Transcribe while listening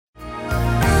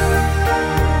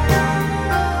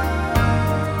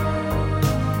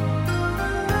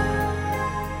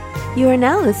You are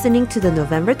now listening to the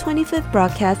November 25th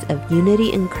broadcast of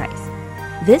Unity in Christ.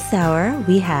 This hour,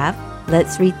 we have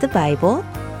Let's Read the Bible,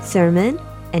 Sermon,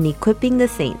 and Equipping the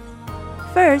Saints.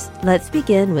 First, let's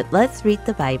begin with Let's Read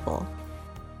the Bible.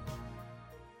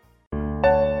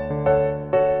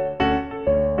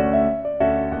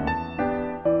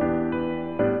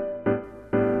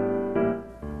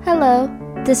 Hello,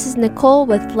 this is Nicole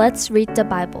with Let's Read the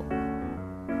Bible.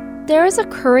 There is a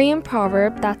Korean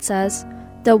proverb that says,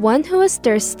 "The one who is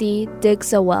thirsty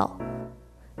digs a well."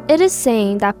 It is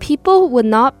saying that people would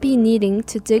not be needing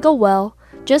to dig a well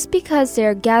just because they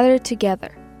are gathered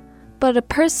together, but a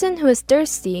person who is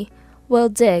thirsty will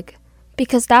dig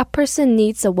because that person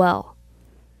needs a well.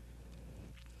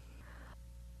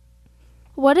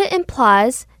 What it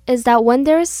implies is that when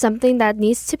there is something that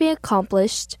needs to be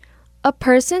accomplished, a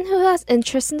person who has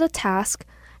interest in the task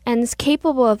and is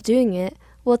capable of doing it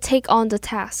will take on the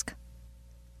task.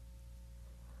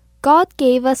 God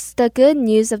gave us the good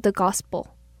news of the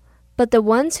gospel, but the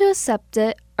ones who accept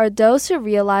it are those who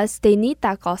realize they need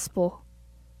that gospel.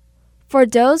 For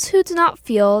those who do not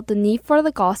feel the need for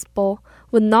the gospel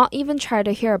would not even try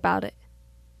to hear about it.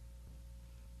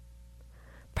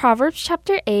 Proverbs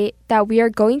chapter 8 that we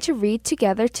are going to read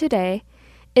together today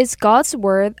is God's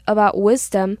word about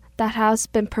wisdom that has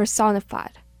been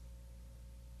personified.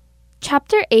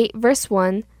 Chapter 8 verse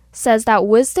 1 says that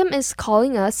wisdom is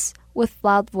calling us with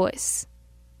loud voice.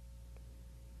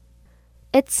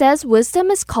 It says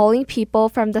wisdom is calling people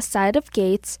from the side of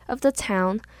gates of the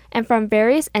town and from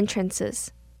various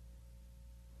entrances.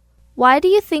 Why do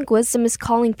you think wisdom is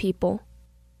calling people?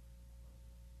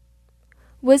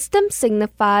 Wisdom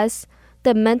signifies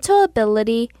the mental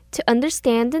ability to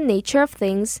understand the nature of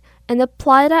things and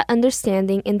apply that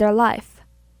understanding in their life.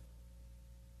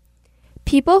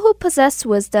 People who possess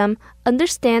wisdom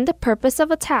understand the purpose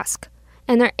of a task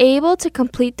and are able to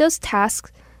complete those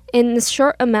tasks in a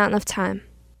short amount of time.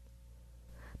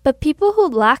 But people who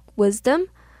lack wisdom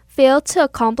fail to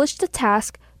accomplish the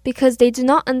task because they do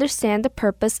not understand the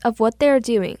purpose of what they are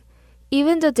doing,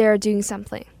 even though they are doing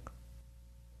something.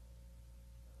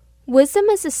 Wisdom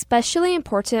is especially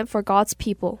important for God's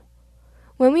people.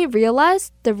 When we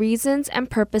realize the reasons and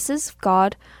purposes of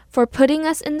God for putting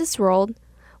us in this world,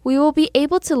 we will be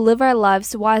able to live our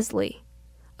lives wisely,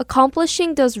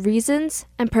 accomplishing those reasons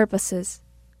and purposes.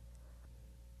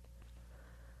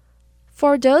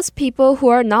 For those people who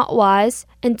are not wise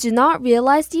and do not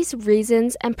realize these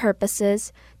reasons and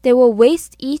purposes, they will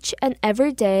waste each and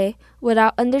every day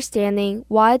without understanding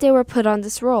why they were put on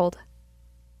this world.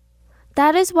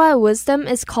 That is why wisdom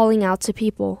is calling out to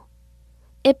people.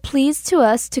 It pleads to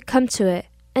us to come to it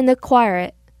and acquire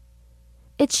it.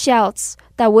 It shouts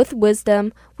that with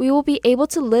wisdom we will be able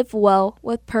to live well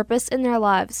with purpose in our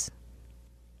lives.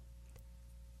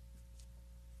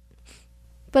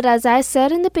 But as I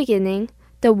said in the beginning,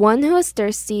 the one who is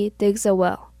thirsty digs a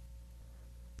well.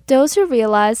 Those who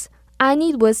realize, I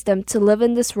need wisdom to live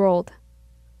in this world.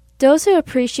 Those who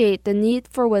appreciate the need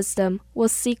for wisdom will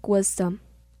seek wisdom.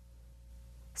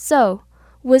 So,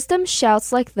 wisdom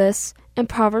shouts like this in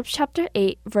Proverbs chapter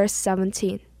 8, verse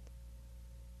 17.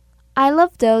 I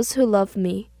love those who love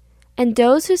me, and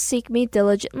those who seek me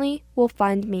diligently will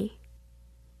find me.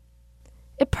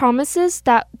 It promises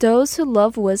that those who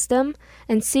love wisdom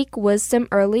and seek wisdom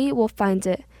early will find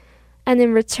it, and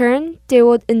in return, they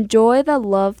will enjoy the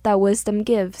love that wisdom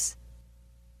gives.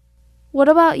 What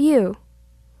about you?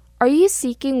 Are you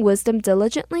seeking wisdom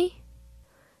diligently?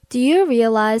 Do you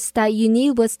realize that you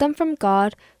need wisdom from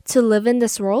God to live in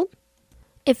this world?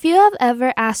 If you have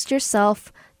ever asked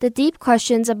yourself the deep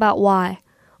questions about why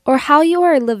or how you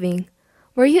are living,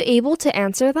 were you able to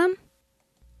answer them?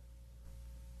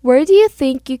 Where do you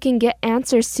think you can get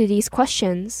answers to these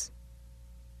questions?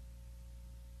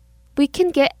 We can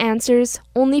get answers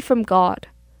only from God,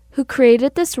 who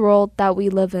created this world that we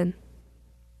live in.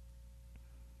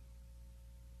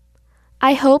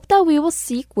 I hope that we will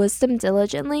seek wisdom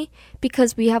diligently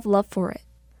because we have love for it.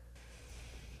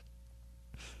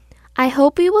 I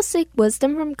hope we will seek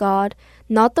wisdom from God,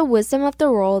 not the wisdom of the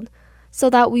world, so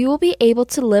that we will be able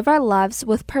to live our lives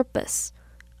with purpose,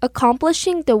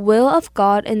 accomplishing the will of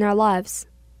God in our lives.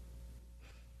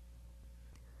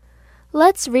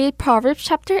 Let's read Proverbs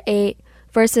chapter 8,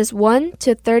 verses 1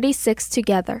 to 36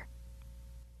 together.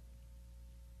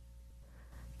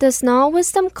 Does not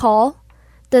wisdom call?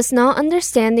 Does not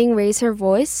understanding raise her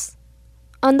voice?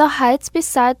 On the heights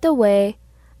beside the way,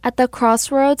 at the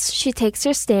crossroads she takes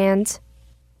her stand.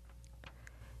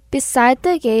 Beside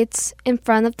the gates in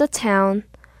front of the town,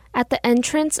 at the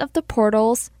entrance of the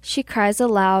portals she cries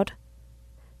aloud.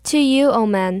 To you, O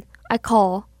men, I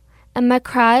call, and my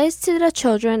cry is to the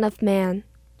children of man.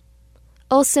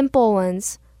 O simple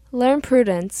ones, learn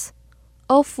prudence.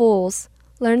 O fools,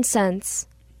 learn sense.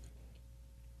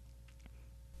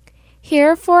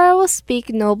 Herefore I will speak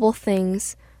noble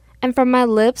things, and from my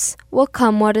lips will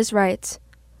come what is right.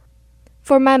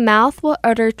 For my mouth will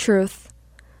utter truth.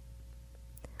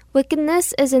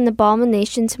 Wickedness is an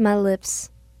abomination to my lips.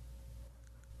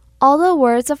 All the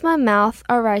words of my mouth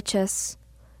are righteous.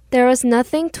 There is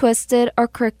nothing twisted or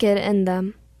crooked in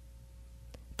them.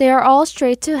 They are all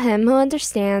straight to him who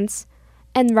understands,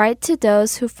 and right to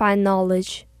those who find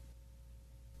knowledge.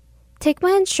 Take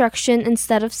my instruction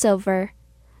instead of silver,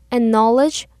 and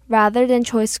knowledge rather than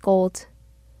choice gold.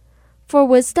 For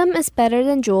wisdom is better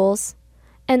than jewels,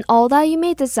 and all that you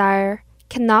may desire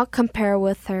cannot compare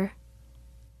with her.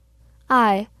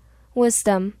 I,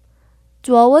 wisdom,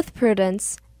 dwell with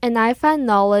prudence, and I find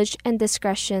knowledge and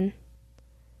discretion.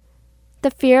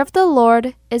 The fear of the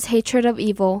Lord is hatred of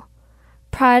evil.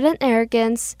 Pride and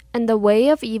arrogance, and the way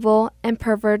of evil and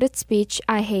perverted speech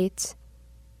I hate.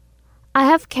 I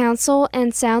have counsel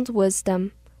and sound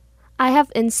wisdom. I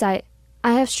have insight.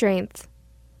 I have strength.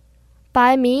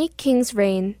 By me kings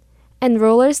reign, and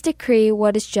rulers decree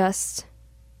what is just.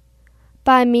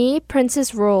 By me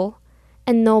princes rule,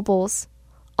 and nobles,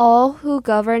 all who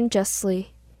govern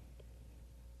justly.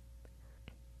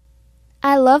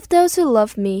 I love those who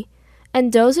love me,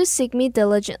 and those who seek me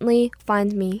diligently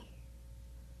find me.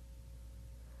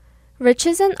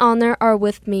 Riches and honor are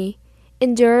with me,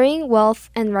 enduring wealth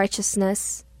and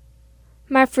righteousness.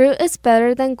 My fruit is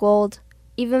better than gold,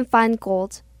 even fine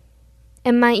gold,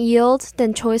 and my yield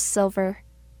than choice silver.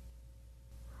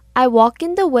 I walk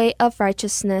in the way of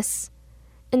righteousness,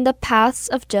 in the paths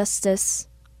of justice,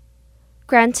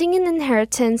 granting an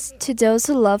inheritance to those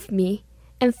who love me,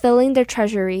 and filling their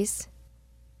treasuries.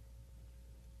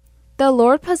 The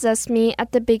Lord possessed me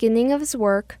at the beginning of his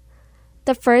work,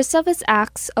 the first of his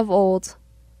acts of old.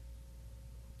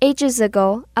 Ages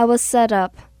ago I was set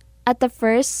up, at the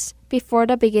first before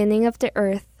the beginning of the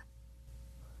earth.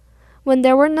 When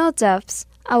there were no depths,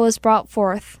 I was brought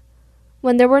forth,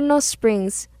 when there were no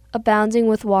springs abounding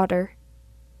with water.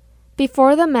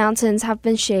 Before the mountains have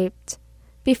been shaped,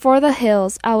 before the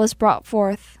hills I was brought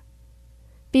forth.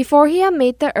 Before he had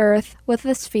made the earth with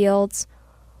its fields,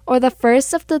 or the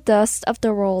first of the dust of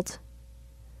the world.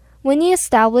 When he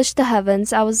established the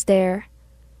heavens, I was there.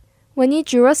 When he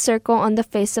drew a circle on the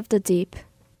face of the deep.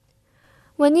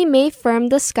 When he made firm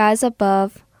the skies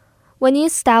above. When he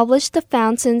established the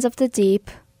fountains of the deep.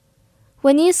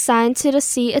 When he assigned to the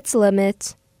sea its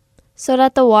limit, so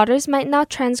that the waters might not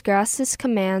transgress his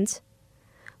command.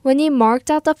 When he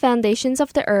marked out the foundations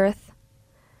of the earth,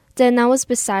 then I was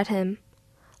beside him,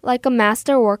 like a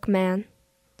master workman,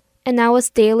 and I was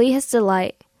daily his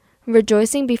delight,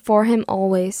 rejoicing before him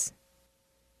always,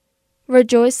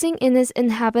 rejoicing in his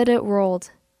inhabited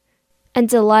world, and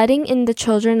delighting in the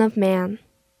children of man.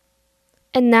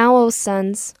 And now, O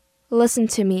sons, listen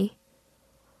to me.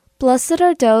 Blessed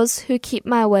are those who keep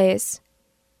my ways.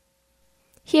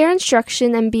 Hear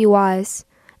instruction and be wise,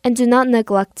 and do not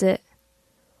neglect it.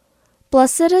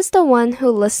 Blessed is the one who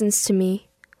listens to me,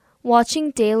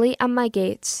 watching daily at my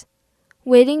gates,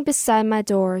 waiting beside my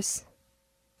doors.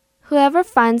 Whoever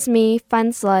finds me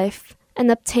finds life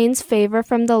and obtains favor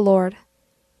from the Lord.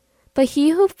 But he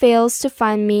who fails to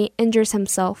find me injures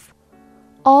himself.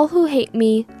 All who hate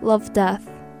me love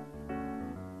death.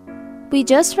 We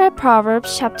just read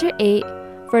Proverbs chapter 8,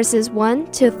 verses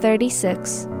 1 to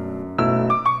 36.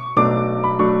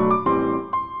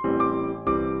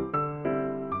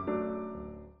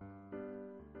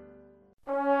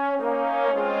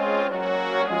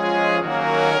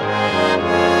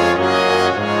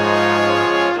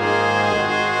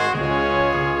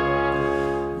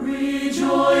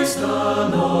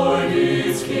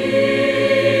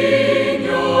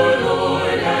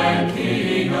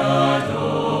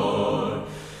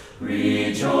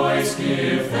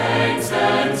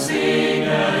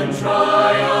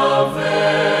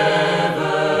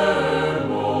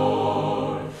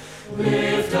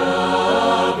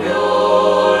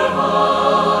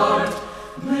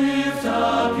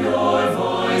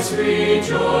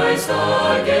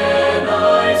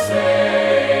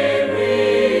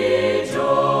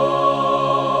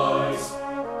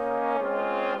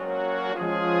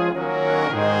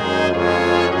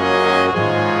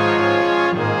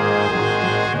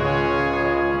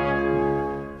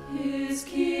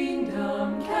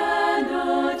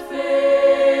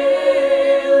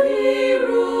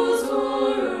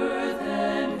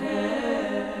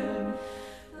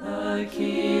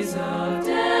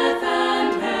 Death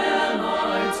and hell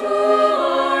are to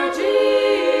our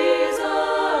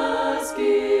Jesus.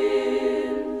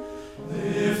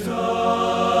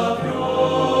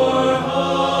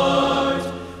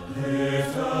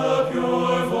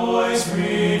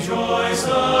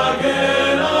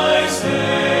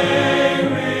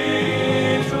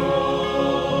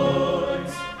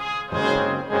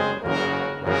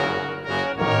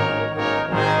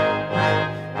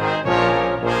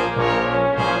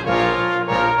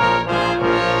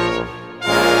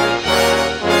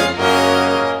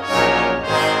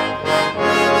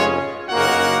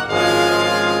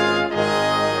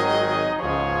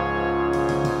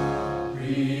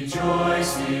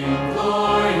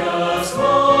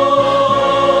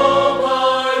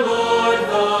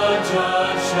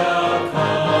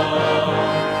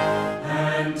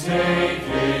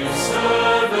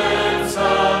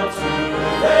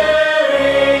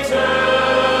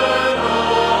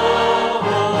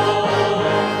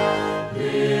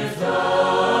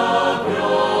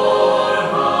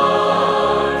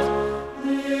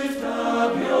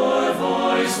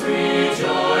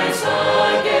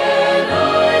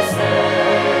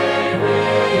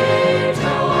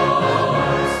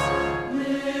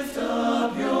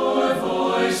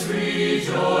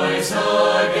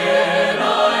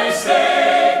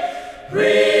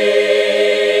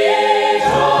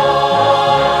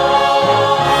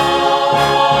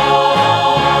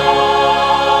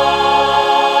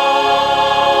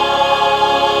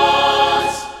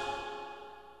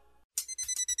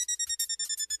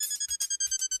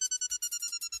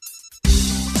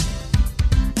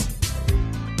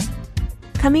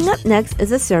 Coming up next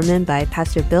is a sermon by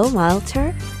Pastor Bill Wilter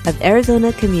of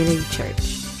Arizona Community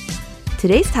Church.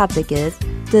 Today's topic is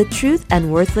The Truth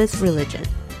and Worthless Religion.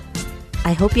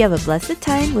 I hope you have a blessed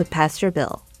time with Pastor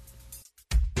Bill.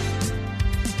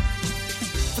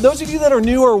 For those of you that are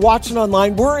new or watching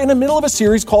online, we're in the middle of a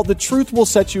series called The Truth Will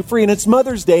Set You Free, and it's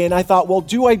Mother's Day, and I thought, well,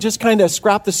 do I just kind of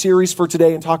scrap the series for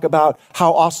today and talk about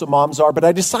how awesome moms are? But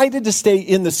I decided to stay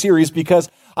in the series because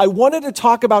I wanted to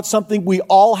talk about something we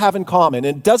all have in common.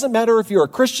 And it doesn't matter if you're a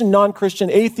Christian,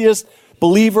 non-Christian, atheist,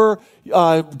 believer,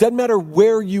 doesn't matter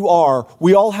where you are,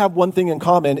 we all have one thing in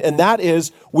common, and that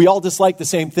is we all dislike the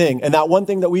same thing. And that one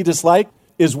thing that we dislike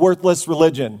is worthless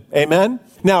religion. Amen?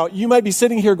 Now, you might be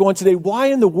sitting here going today, why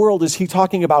in the world is he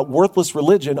talking about worthless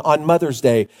religion on Mother's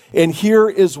Day? And here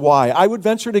is why. I would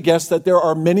venture to guess that there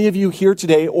are many of you here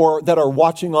today or that are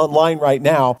watching online right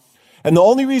now, and the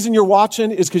only reason you're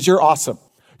watching is because you're awesome.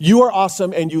 You are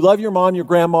awesome and you love your mom, your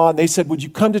grandma, and they said, would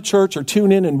you come to church or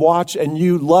tune in and watch? And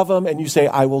you love them and you say,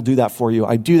 I will do that for you.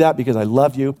 I do that because I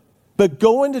love you. But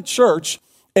going to church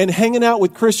and hanging out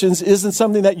with Christians isn't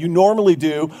something that you normally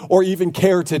do or even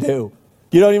care to do.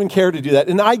 You don't even care to do that.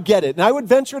 And I get it. And I would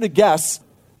venture to guess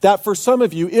that for some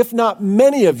of you, if not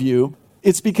many of you,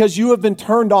 it's because you have been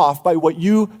turned off by what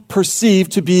you perceive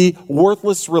to be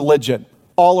worthless religion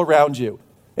all around you.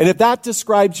 And if that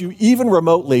describes you even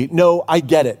remotely, no, I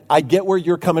get it. I get where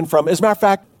you're coming from. As a matter of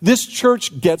fact, this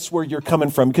church gets where you're coming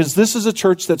from because this is a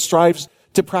church that strives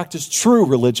to practice true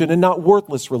religion and not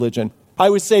worthless religion. I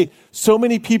would say so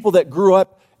many people that grew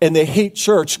up and they hate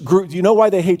church, do you know why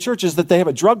they hate church? Is that they have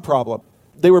a drug problem.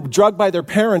 They were drugged by their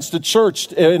parents to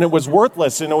church and it was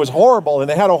worthless and it was horrible and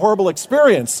they had a horrible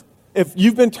experience. If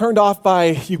you've been turned off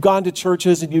you've gone to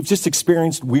churches and you've just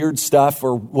experienced weird stuff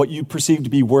or what you perceive to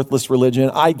be worthless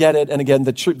religion, I get it. And again,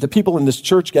 the people in this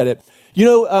church get it. You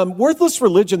know, worthless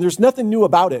religion, there's nothing new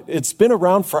about it. It's been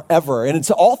around forever and it's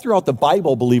all throughout the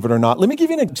Bible, believe it or not. Let me give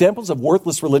you examples of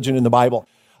worthless religion in the Bible.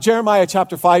 Jeremiah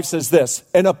chapter 5 says this,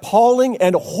 an appalling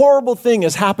and horrible thing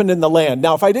has happened in the land.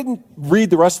 Now, if I didn't read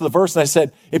the rest of the verse and I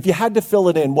said, if you had to fill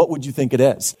it in, what would you think it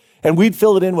is? And we'd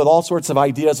fill it in with all sorts of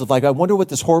ideas of like, I wonder what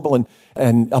this horrible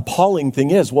and appalling thing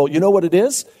is. Well, you know what it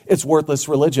is? It's worthless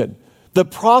religion. The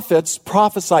prophets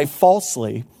prophesy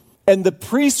falsely, and the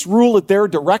priests rule at their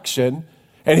direction.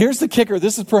 And here's the kicker.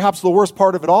 This is perhaps the worst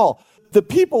part of it all. The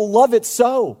people love it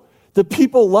so. The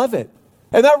people love it.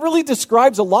 And that really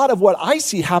describes a lot of what I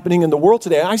see happening in the world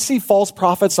today. I see false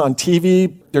prophets on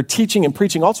TV. They're teaching and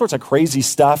preaching all sorts of crazy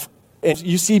stuff. And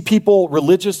you see people,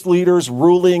 religious leaders,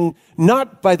 ruling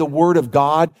not by the word of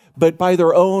God, but by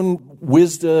their own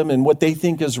wisdom and what they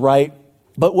think is right.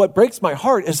 But what breaks my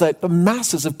heart is that the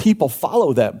masses of people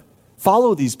follow them,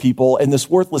 follow these people and this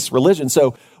worthless religion.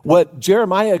 So what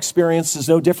Jeremiah experienced is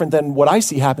no different than what I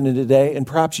see happening today, and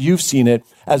perhaps you've seen it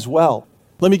as well.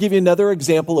 Let me give you another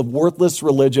example of worthless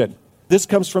religion. This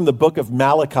comes from the book of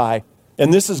Malachi,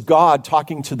 and this is God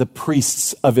talking to the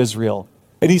priests of Israel.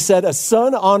 And he said, a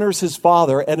son honors his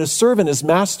father and a servant his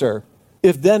master.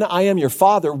 If then I am your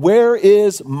father, where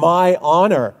is my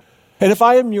honor? And if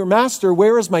I am your master,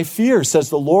 where is my fear,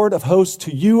 says the Lord of hosts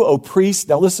to you, O priest.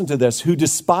 Now listen to this, who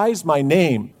despise my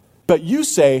name. But you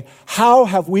say, how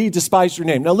have we despised your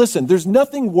name? Now listen, there's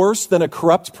nothing worse than a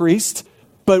corrupt priest.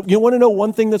 But you want to know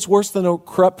one thing that's worse than a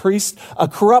corrupt priest? A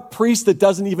corrupt priest that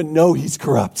doesn't even know he's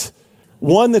corrupt.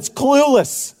 One that's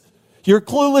clueless. You're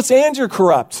clueless and you're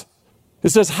corrupt. It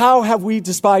says, how have we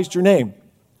despised your name?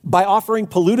 By offering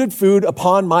polluted food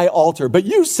upon my altar. But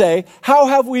you say, how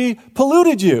have we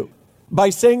polluted you? By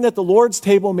saying that the Lord's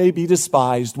table may be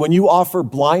despised when you offer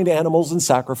blind animals in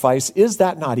sacrifice. Is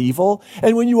that not evil?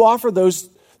 And when you offer those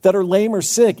that are lame or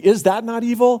sick, is that not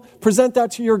evil? Present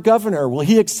that to your governor. Will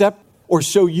he accept or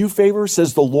show you favor,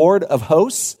 says the Lord of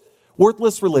hosts?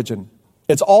 Worthless religion.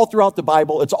 It's all throughout the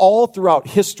Bible. It's all throughout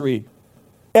history.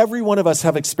 Every one of us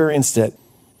have experienced it.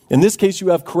 In this case, you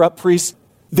have corrupt priests.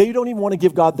 They don't even want to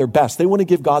give God their best. They want to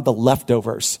give God the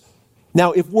leftovers.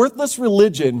 Now, if worthless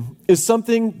religion is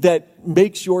something that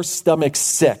makes your stomach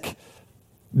sick,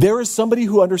 there is somebody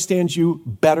who understands you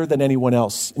better than anyone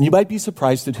else. And you might be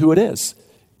surprised at who it is.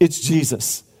 It's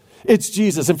Jesus. It's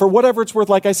Jesus. And for whatever it's worth,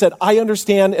 like I said, I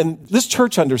understand, and this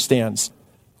church understands.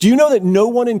 Do you know that no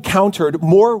one encountered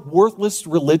more worthless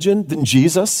religion than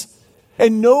Jesus?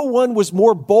 And no one was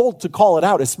more bold to call it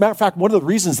out. As a matter of fact, one of the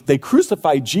reasons they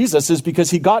crucified Jesus is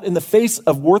because he got in the face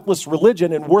of worthless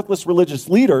religion and worthless religious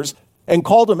leaders and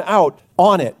called them out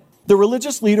on it. The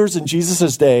religious leaders in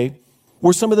Jesus' day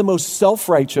were some of the most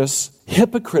self-righteous,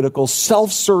 hypocritical,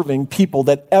 self-serving people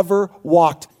that ever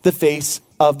walked the face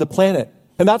of the planet.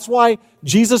 And that's why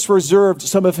Jesus reserved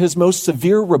some of his most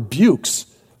severe rebukes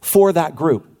for that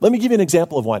group. Let me give you an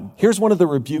example of one. Here's one of the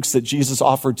rebukes that Jesus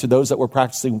offered to those that were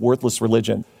practicing worthless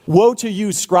religion. Woe to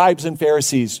you, scribes and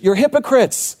Pharisees! You're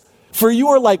hypocrites! For you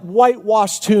are like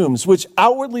whitewashed tombs, which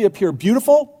outwardly appear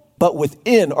beautiful, but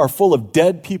within are full of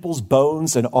dead people's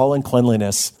bones and all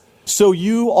uncleanliness. So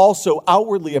you also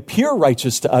outwardly appear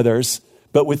righteous to others,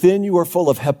 but within you are full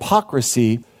of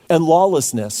hypocrisy and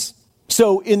lawlessness.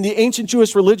 So in the ancient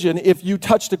Jewish religion, if you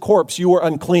touched a corpse, you were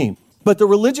unclean. But the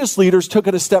religious leaders took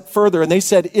it a step further, and they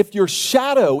said, if your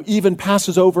shadow even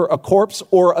passes over a corpse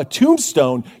or a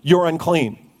tombstone, you're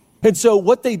unclean. And so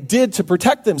what they did to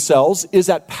protect themselves is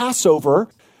at Passover,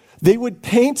 they would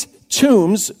paint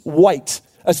tombs white,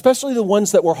 especially the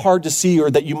ones that were hard to see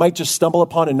or that you might just stumble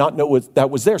upon and not know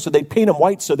that was there. So they'd paint them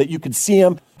white so that you could see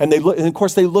them. And of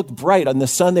course, they looked bright. On the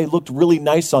sun, they looked really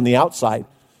nice on the outside.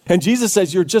 And Jesus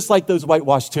says, you're just like those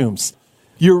whitewashed tombs.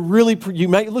 You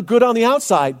might look good on the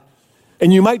outside,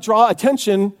 and you might draw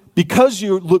attention because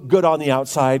you look good on the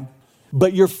outside,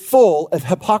 but you're full of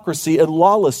hypocrisy and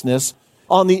lawlessness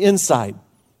on the inside.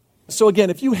 So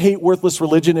again, if you hate worthless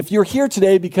religion, if you're here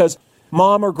today because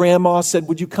mom or grandma said,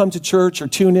 would you come to church or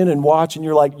tune in and watch? And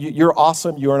you're like, you're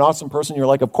awesome. You're an awesome person. You're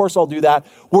like, of course I'll do that.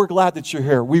 We're glad that you're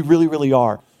here. We really, really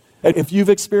are. And if you've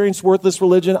experienced worthless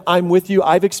religion, I'm with you.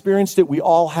 I've experienced it. We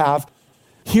all have.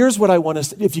 Here's what I want to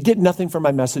say. If you get nothing from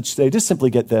my message today, just simply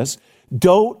get this.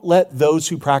 Don't let those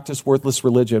who practice worthless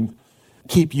religion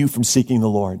keep you from seeking the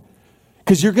Lord.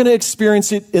 Because you're going to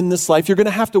experience it in this life. You're going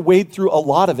to have to wade through a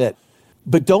lot of it.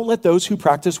 But don't let those who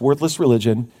practice worthless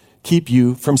religion keep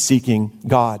you from seeking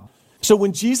God. So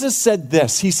when Jesus said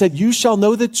this, he said, you shall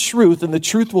know the truth and the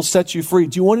truth will set you free.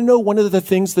 Do you want to know one of the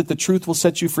things that the truth will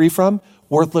set you free from?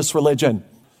 Worthless religion.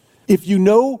 If you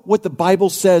know what the Bible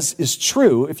says is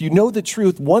true, if you know the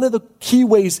truth, one of the key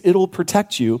ways it'll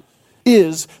protect you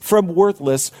is from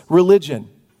worthless religion.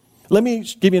 Let me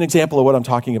give you an example of what I'm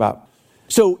talking about.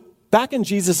 So back in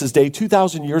Jesus' day,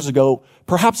 2,000 years ago,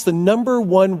 perhaps the number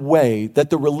one way that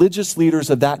the religious leaders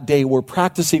of that day were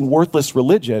practicing worthless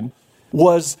religion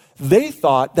was they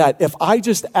thought that if I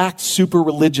just act super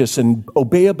religious and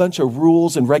obey a bunch of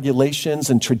rules and regulations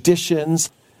and traditions,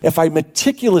 if I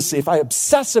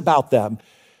obsess about them,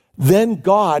 then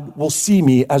God will see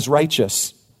me as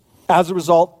righteous. As a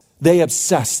result, they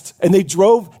obsessed and they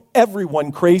drove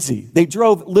everyone crazy. They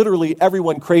drove literally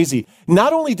everyone crazy.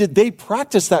 Not only did they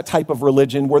practice that type of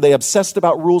religion where they obsessed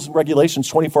about rules and regulations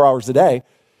 24 hours a day,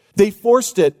 they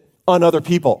forced it on other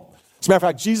people. As a matter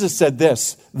of fact, Jesus said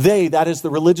this, they, that is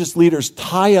the religious leaders,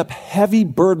 tie up heavy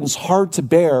burdens hard to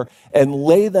bear and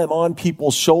lay them on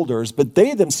people's shoulders, but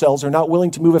they themselves are not willing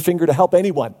to move a finger to help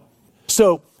anyone.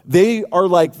 So they're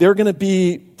going to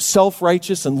be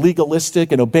self-righteous and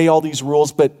legalistic and obey all these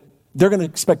rules, but they're going to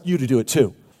expect you to do it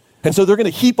too. And so they're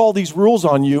going to heap all these rules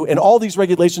on you and all these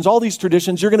regulations, all these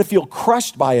traditions. You're going to feel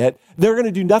crushed by it. They're going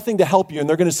to do nothing to help you. And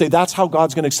they're going to say, that's how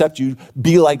God's going to accept you.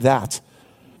 Be like that.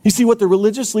 You see, what the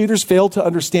religious leaders failed to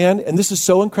understand, and this is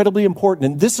so incredibly important,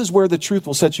 and this is where the truth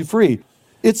will set you free.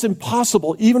 It's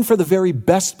impossible, even for the very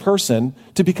best person,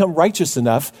 to become righteous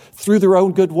enough through their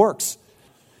own good works.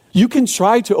 You can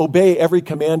try to obey every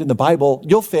command in the Bible.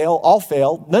 You'll fail. I'll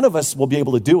fail. None of us will be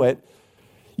able to do it.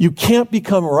 You can't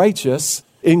become righteous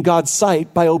in God's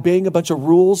sight by obeying a bunch of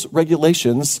rules,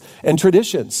 regulations, and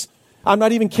traditions. I'm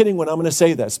not even kidding when I'm going to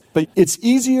say this, but it's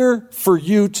easier for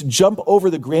you to jump over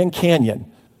the Grand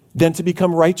Canyon than to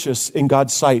become righteous in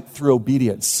God's sight through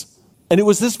obedience. And it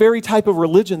was this very type of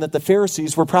religion that the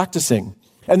Pharisees were practicing,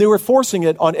 and they were forcing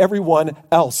it on everyone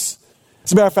else.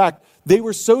 As a matter of fact, they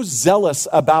were so zealous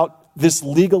about this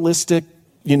legalistic,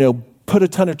 put a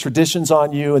ton of traditions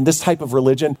on you and this type of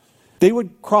religion, they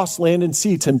would cross land and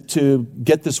sea to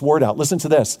get this word out. Listen to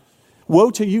this.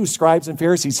 Woe to you, scribes and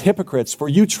Pharisees, hypocrites, for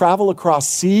you travel across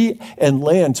sea and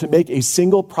land to make a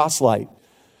single proselyte.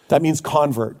 That means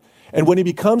convert. And when he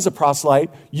becomes a proselyte,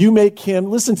 you make him,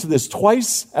 listen to this,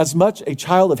 twice as much a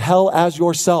child of hell as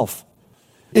yourself.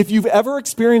 If you've ever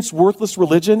experienced worthless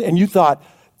religion and you thought,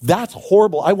 that's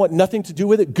horrible, I want nothing to do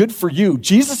with it, good for you.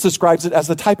 Jesus describes it as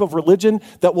the type of religion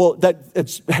that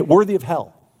it's worthy of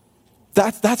hell.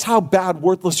 That's how bad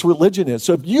worthless religion is.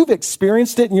 So if you've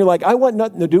experienced it and you're like, I want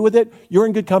nothing to do with it, you're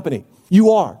in good company.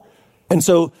 You are. And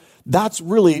so that's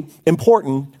really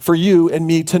important for you and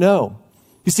me to know.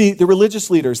 You see, the religious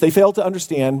leaders, what they failed to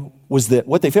understand was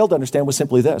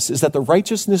simply this, is that the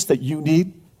righteousness that you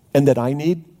need and that I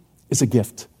need is a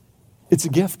gift. It's a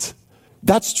gift.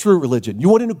 That's true religion. You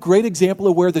want a great example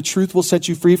of where the truth will set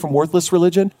you free from worthless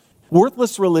religion?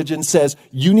 Worthless religion says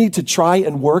you need to try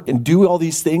and work and do all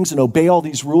these things and obey all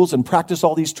these rules and practice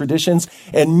all these traditions,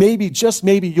 and maybe, just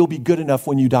maybe, you'll be good enough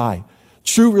when you die.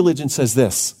 True religion says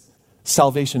this: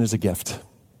 salvation is a gift.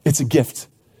 It's a gift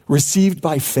received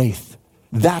by faith.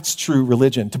 That's true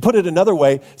religion. To put it another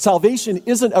way, salvation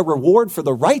isn't a reward for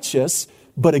the righteous,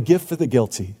 but a gift for the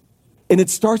guilty. And it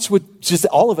starts with just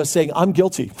all of us saying, I'm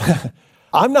guilty.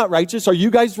 I'm not righteous. Are you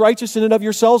guys righteous in and of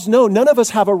yourselves? No, none of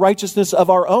us have a righteousness of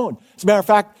our own. As a matter of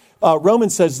fact,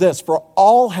 Romans says this, for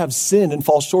all have sinned and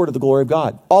fall short of the glory of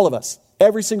God. All of us,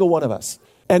 every single one of us,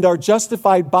 and are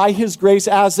justified by his grace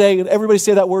as and everybody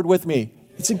say that word with me.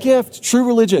 It's a gift, true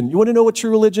religion. You want to know what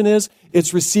true religion is?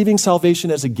 It's receiving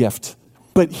salvation as a gift.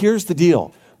 But here's the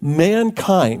deal.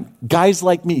 Mankind, guys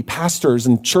like me, pastors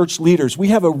and church leaders, we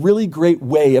have a really great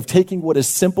way of taking what is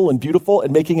simple and beautiful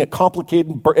and making it complicated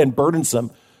and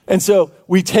burdensome. And so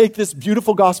we take this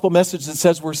beautiful gospel message that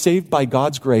says we're saved by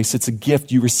God's grace. It's a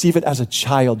gift. You receive it as a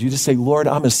child. You just say, Lord,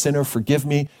 I'm a sinner. Forgive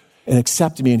me and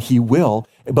accept me. And he will.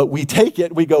 But we take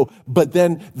it. We go, but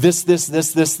then this,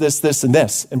 and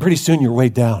this. And pretty soon you're way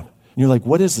down. And you're like,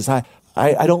 what is this?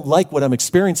 I don't like what I'm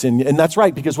experiencing. And that's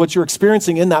right, because what you're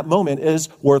experiencing in that moment is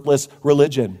worthless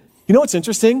religion. You know what's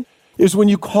interesting is when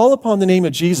you call upon the name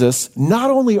of Jesus,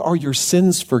 not only are your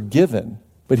sins forgiven,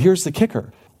 but here's the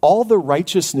kicker. All the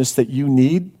righteousness that you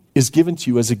need is given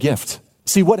to you as a gift.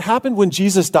 See, what happened when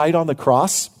Jesus died on the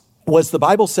cross was the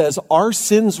Bible says our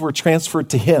sins were transferred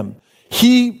to him.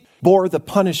 He bore the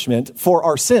punishment for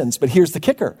our sins. But here's the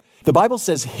kicker. The Bible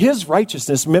says his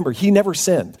righteousness, remember, he never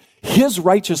sinned. His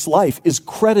righteous life is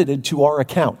credited to our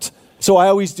account. So I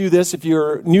always do this. If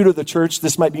you're new to the church,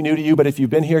 this might be new to you, but if you've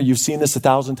been here, you've seen this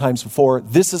 1,000 times before.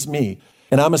 This is me,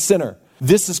 and I'm a sinner.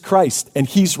 This is Christ, and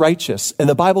he's righteous. And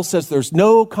the Bible says there's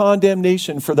no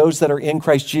condemnation for those that are in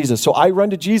Christ Jesus. So I run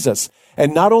to Jesus,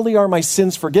 and not only are my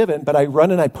sins forgiven, but I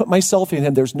run and I put myself in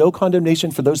him. There's no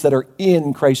condemnation for those that are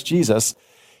in Christ Jesus.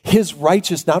 His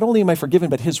righteous, not only am I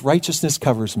forgiven, but his righteousness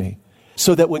covers me.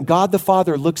 So that when God the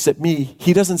Father looks at me,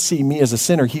 he doesn't see me as a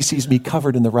sinner. He sees me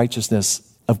covered in the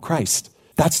righteousness of Christ.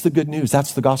 That's the good news.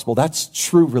 That's the gospel. That's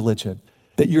true religion.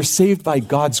 That you're saved by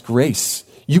God's grace.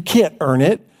 You can't earn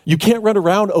it. You can't run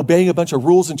around obeying a bunch of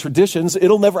rules and traditions.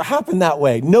 It'll never happen that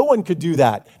way. No one could do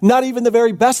that. Not even the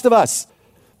very best of us.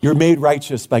 You're made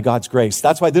righteous by God's grace.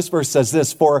 That's why this verse says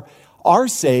this, for our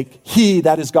sake, he,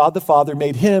 that is God the Father,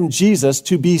 made him, Jesus,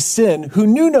 to be sin, who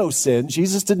knew no sin.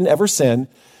 Jesus didn't ever sin,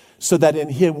 so that in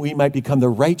him we might become the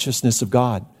righteousness of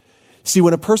God. See,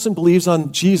 when a person believes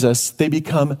on Jesus, they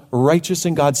become righteous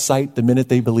in God's sight the minute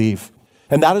they believe.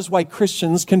 And that is why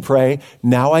Christians can pray,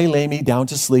 now I lay me down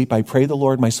to sleep. I pray the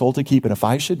Lord my soul to keep. And if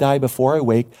I should die before I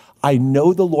wake, I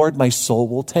know the Lord my soul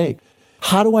will take.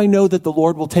 How do I know that the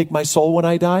Lord will take my soul when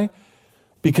I die?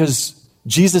 Because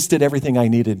Jesus did everything I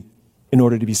needed in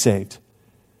order to be saved.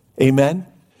 Amen?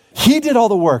 He did all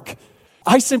the work.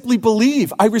 I simply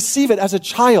believe. I receive it as a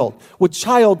child with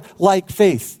childlike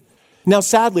faith. Now,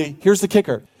 sadly, here's the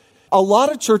kicker. A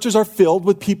lot of churches are filled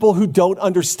with people who don't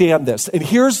understand this. And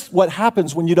here's what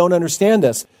happens when you don't understand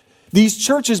this. These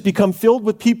churches become filled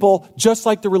with people just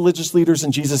like the religious leaders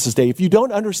in Jesus' day. If you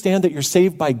don't understand that you're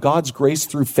saved by God's grace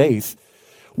through faith,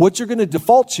 what you're going to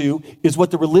default to is what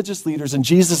the religious leaders in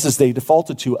Jesus' day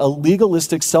defaulted to, a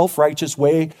legalistic, self-righteous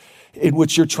way in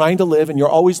which you're trying to live, and you're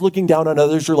always looking down on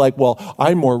others. You're like, well,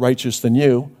 I'm more righteous than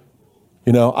you.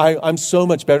 I'm so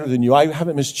much better than you. I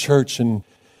haven't missed church in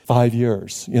 5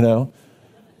 years,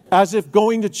 As if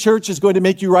going to church is going to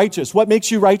make you righteous. What makes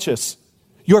you righteous?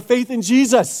 Your faith in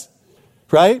Jesus,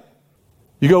 right?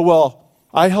 You go, well,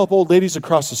 I help old ladies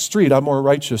across the street. I'm more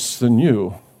righteous than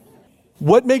you.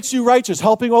 What makes you righteous?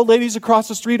 Helping old ladies across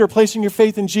the street or placing your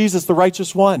faith in Jesus, the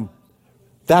righteous one?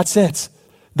 That's it.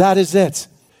 That is it.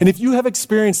 And if you have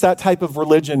experienced that type of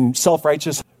religion,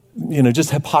 self-righteous,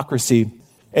 just hypocrisy,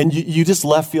 and you just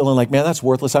left feeling like, man, that's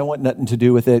worthless. I want nothing to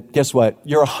do with it. Guess what?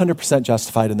 You're 100%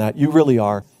 justified in that. You really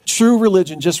are. True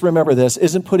religion, just remember this,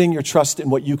 isn't putting your trust in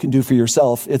what you can do for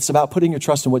yourself. It's about putting your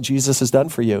trust in what Jesus has done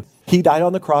for you. He died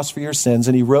on the cross for your sins,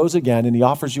 and he rose again, and he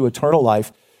offers you eternal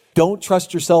life. Don't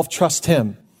trust yourself, trust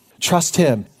him. Trust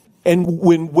him. And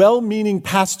when well-meaning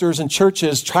pastors and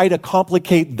churches try to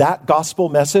complicate that gospel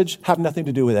message, have nothing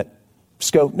to do with it.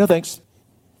 Just go, no thanks.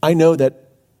 I know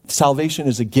that salvation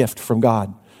is a gift from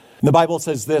God. And the Bible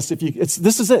says this,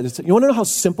 this is it. You want to know how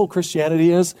simple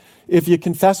Christianity is? If you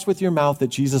confess with your mouth that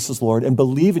Jesus is Lord and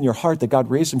believe in your heart that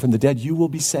God raised him from the dead, you will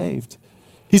be saved.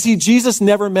 You see, Jesus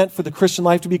never meant for the Christian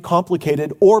life to be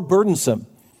complicated or burdensome.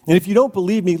 And if you don't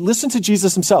believe me, listen to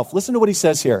Jesus himself. Listen to what he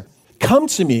says here. Come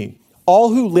to me, all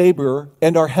who labor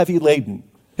and are heavy laden.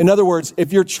 In other words,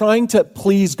 if you're trying to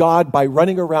please God by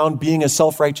running around being a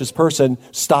self-righteous person,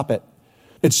 stop it.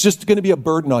 It's just going to be a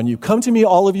burden on you. Come to me,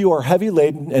 all of you who are heavy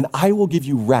laden, and I will give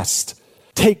you rest.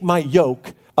 Take my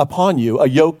yoke upon you. A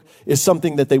yoke is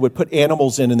something that they would put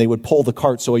animals in and they would pull the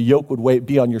cart, so a yoke would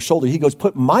be on your shoulder. He goes,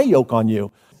 put my yoke on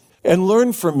you and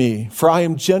learn from me, for I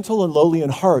am gentle and lowly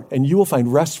in heart, and you will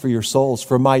find rest for your souls.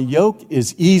 For my yoke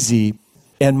is easy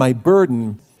and my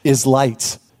burden is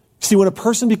light. See, when a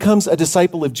person becomes a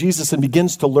disciple of Jesus and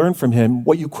begins to learn from him,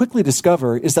 what you quickly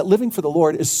discover is that living for the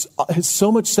Lord is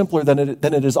so much simpler than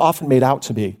it is often made out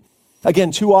to be.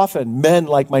 Again, too often, men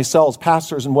like myself,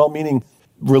 pastors and well-meaning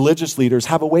religious leaders,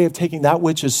 have a way of taking that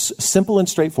which is simple and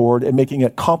straightforward and making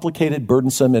it complicated,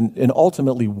 burdensome, and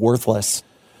ultimately worthless.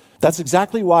 That's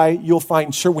exactly why you'll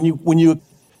find, when you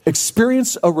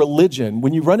experience a religion,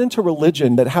 when you run into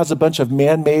religion that has a bunch of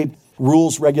man-made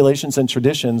rules, regulations, and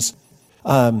traditions,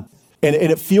 and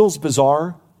it feels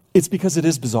bizarre, it's because it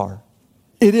is bizarre.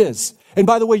 It is. And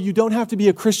by the way, you don't have to be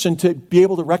a Christian to be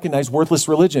able to recognize worthless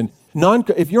religion.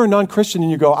 If you're a non-Christian and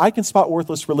you go, I can spot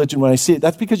worthless religion when I see it,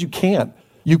 that's because you can.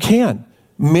 You can.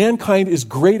 Mankind is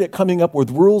great at coming up with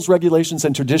rules, regulations,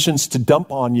 and traditions to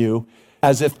dump on you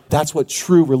as if that's what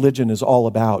true religion is all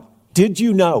about. Did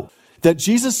you know that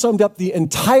Jesus summed up the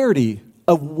entirety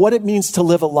of what it means to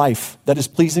live a life that is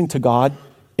pleasing to God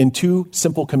in 2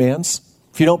 simple commands?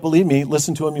 If you don't believe me,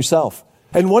 listen to him yourself.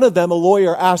 And one of them, a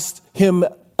lawyer asked him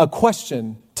a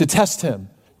question to test him.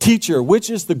 Teacher, which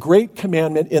is the great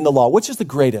commandment in the law? Which is the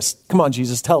greatest? Come on,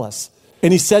 Jesus, tell us.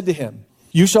 And he said to him,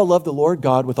 you shall love the Lord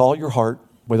God with all your heart,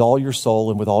 with all your soul,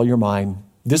 and with all your mind.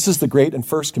 This is the great and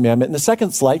first commandment. And the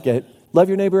second's like it, love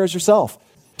your neighbor as yourself.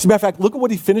 As a matter of fact, look at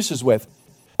what he finishes with.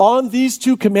 On these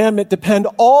 2 commandments depend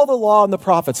all the law and the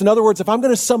prophets. In other words, if I'm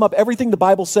going to sum up everything the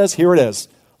Bible says, here it is.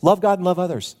 Love God and love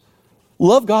others.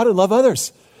 Love God and love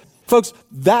others. Folks,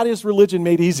 that is religion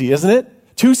made easy, isn't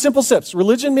it? 2 simple steps.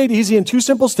 Religion made easy in 2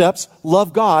 simple steps.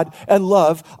 Love God and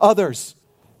love others.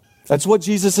 That's what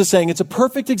Jesus is saying. It's a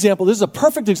perfect example. This is a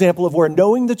perfect example of where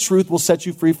knowing the truth will set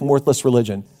you free from worthless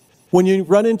religion. When you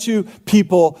run into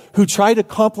people who try to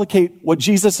complicate what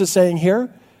Jesus is saying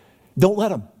here, don't let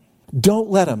them. Don't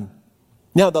let them.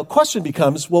 Now, the question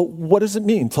becomes, well, what does it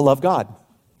mean to love God?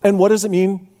 And what does it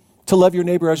mean to love your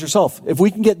neighbor as yourself? If we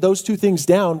can get those 2 things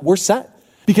down, we're set.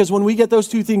 Because when we get those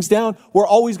 2 things down, we're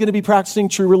always going to be practicing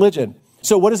true religion.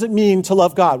 So what does it mean to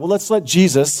love God? Well, let's let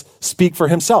Jesus speak for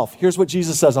himself. Here's what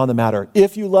Jesus says on the matter.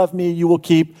 If you love me, you will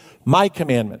keep my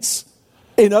commandments.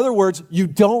 In other words, you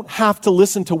don't have to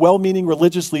listen to well-meaning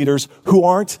religious leaders who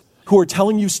are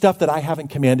telling you stuff that I haven't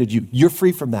commanded you. You're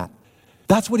free from that.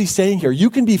 That's what he's saying here. You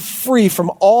can be free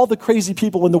from all the crazy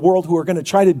people in the world who are going to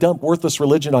try to dump worthless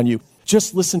religion on you.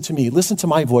 Just listen to me. Listen to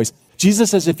my voice. Jesus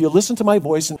says, if you listen to my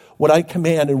voice and what I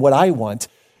command and what I want,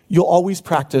 you'll always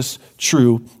practice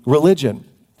true religion.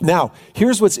 Now,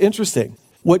 here's what's interesting.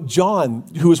 What John,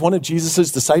 who was one of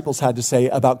Jesus' disciples, had to say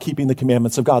about keeping the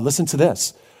commandments of God. Listen to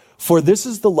this. For this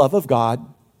is the love of God,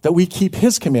 that we keep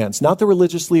his commands, not the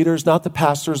religious leaders, not the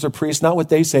pastors or priests, not what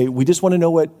they say. We just want to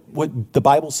know what the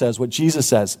Bible says, what Jesus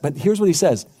says. But here's what he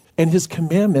says. And his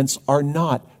commandments are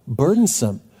not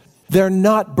burdensome. They're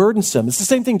not burdensome. It's the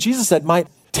same thing Jesus said,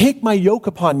 take my yoke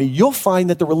upon me. You'll find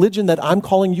that the religion that I'm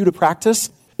calling you to practice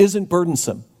isn't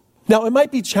burdensome. Now, it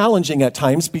might be challenging at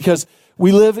times because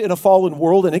we live in a fallen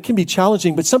world and it can be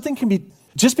challenging, but something can be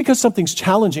Just because something's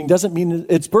challenging doesn't mean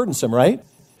it's burdensome, right?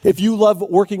 If you love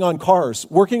working on cars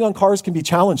can be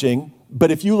challenging,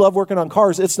 but if you love working on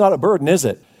cars, it's not a burden, is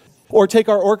it? Or take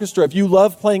our orchestra. If you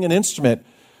love playing an instrument,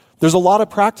 there's a lot of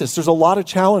practice. There's a lot of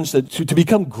challenge to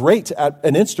become great at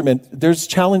an instrument. There's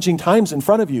challenging times in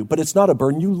front of you, but it's not a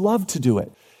burden. You love to do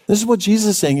it. This is what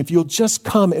Jesus is saying. If you'll just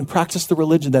come and practice the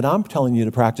religion that I'm telling you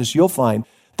to practice, you'll find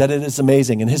that it is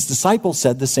amazing. And his disciples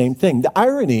said the same thing.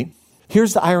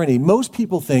 Here's the irony. Most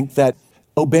people think that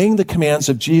obeying the commands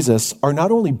of Jesus are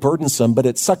not only burdensome, but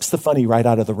it sucks the funny right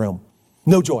out of the room.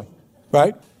 No joy,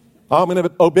 right? I'm going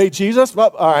to obey Jesus?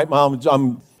 Well, all right, Mom,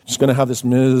 I'm just going to have this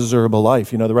miserable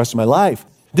life, the rest of my life.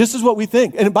 This is what we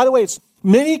think. And by the way,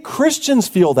 many Christians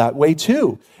feel that way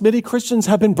too. Many Christians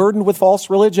have been burdened with false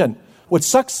religion. What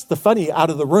sucks the funny out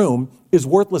of the room is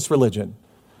worthless religion.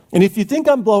 And if you think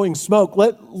I'm blowing smoke,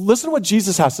 listen to what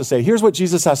Jesus has to say. Here's what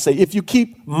Jesus has to say. If you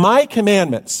keep my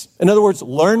commandments, in other words,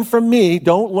 learn from me,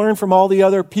 don't learn from all the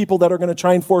other people that are going to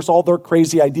try and force all their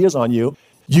crazy ideas on you,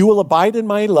 you will abide in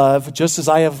my love just as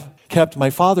I have kept my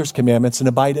Father's commandments and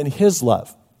abide in his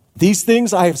love. These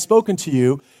things I have spoken to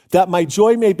you, that my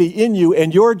joy may be in you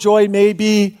and your joy may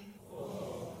be...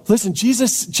 Listen,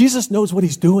 Jesus knows what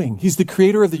he's doing. He's the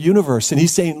creator of the universe. And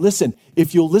he's saying, listen,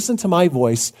 if you'll listen to my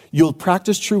voice, you'll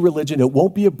practice true religion. It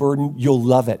won't be a burden. You'll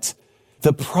love it.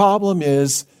 The problem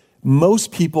is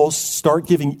most people start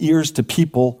giving ears to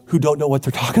people who don't know what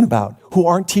they're talking about, who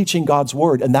aren't teaching God's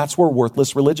word. And that's where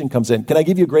worthless religion comes in. Can I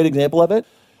give you a great example of it?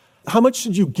 How much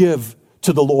should you give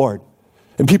to the Lord?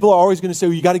 And people are always going to say,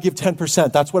 well, you got to give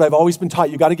 10%. That's what I've always been taught.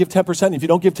 You got to give 10%. And if you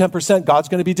don't give 10%, God's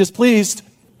going to be displeased,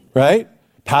 right?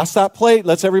 Pass that plate.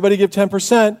 Let's everybody give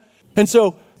 10%. And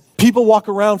so people walk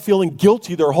around feeling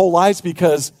guilty their whole lives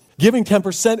because giving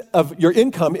 10% of your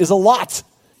income is a lot.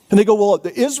 And they go, well,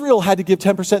 Israel had to give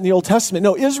 10% in the Old Testament.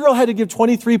 No, Israel had to give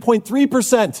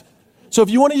 23.3%. So if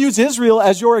you want to use Israel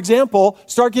as your example,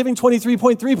 start giving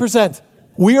 23.3%.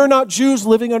 We are not Jews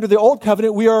living under the Old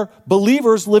Covenant. We are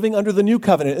believers living under the New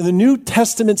Covenant. And the New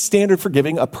Testament standard for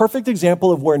giving, a perfect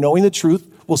example of where knowing the truth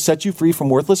will set you free from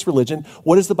worthless religion.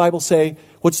 What does the Bible say?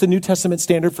 What's the New Testament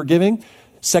standard for giving?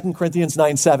 2 Corinthians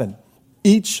 9:7.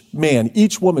 Each man,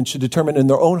 each woman should determine in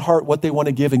their own heart what they want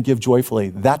to give and give joyfully.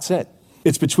 That's it.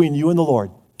 It's between you and the Lord.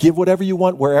 Give whatever you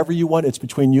want, wherever you want. It's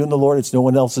between you and the Lord. It's no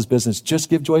one else's business. Just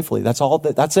give joyfully. That's all.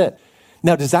 That's it.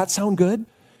 Now, does that sound good?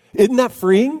 Isn't that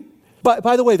freeing?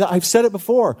 By the way, I've said it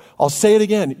before. I'll say it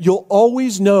again. You'll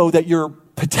always know that you're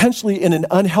potentially in an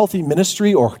unhealthy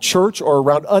ministry or church or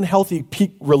around unhealthy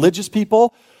religious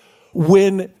people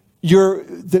when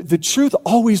the truth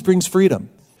always brings freedom.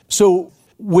 So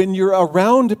when you're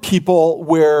around people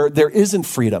where there isn't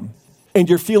freedom and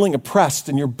you're feeling oppressed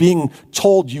and you're being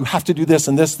told you have to do this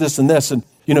and this, this and this, and,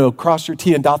 cross your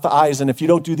T and dot the I's, and if you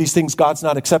don't do these things, God's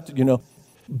not accepted,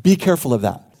 be careful of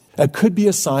that. It could be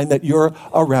a sign that you're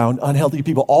around unhealthy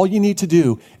people. All you need to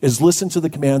do is listen to the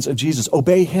commands of Jesus.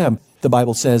 Obey him, the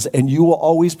Bible says, and you will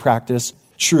always practice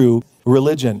true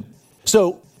religion.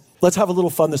 So let's have a little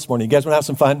fun this morning. You guys want to have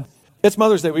some fun? It's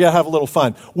Mother's Day. We got to have a little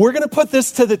fun. We're going to put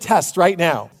this to the test right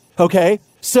now, okay?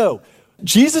 So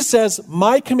Jesus says,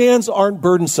 my commands aren't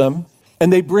burdensome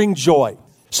and they bring joy.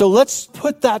 So let's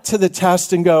put that to the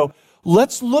test and go,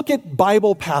 let's look at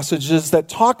Bible passages that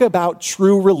talk about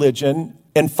true religion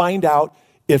and find out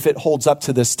if it holds up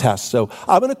to this test. So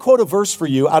I'm going to quote a verse for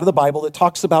you out of the Bible that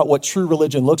talks about what true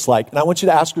religion looks like. And I want you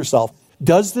to ask yourself,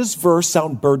 does this verse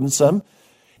sound burdensome?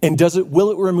 And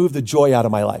will it remove the joy out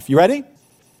of my life? You ready?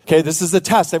 Okay, this is the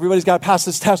test. Everybody's got to pass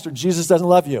this test or Jesus doesn't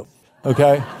love you.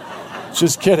 Okay?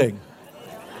 Just kidding.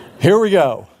 Here we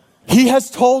go. He has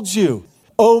told you,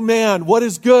 oh man, what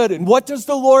is good? And what does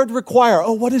the Lord require?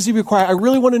 Oh, what does he require? I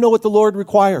really want to know what the Lord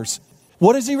requires.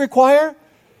 What does he require?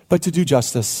 But to do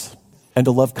justice and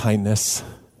to love kindness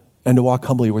and to walk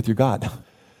humbly with your God.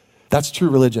 That's true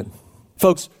religion.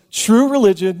 Folks, true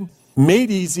religion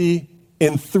made easy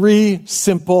in 3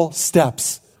 simple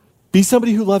steps. Be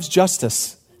somebody who loves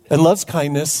justice and loves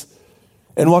kindness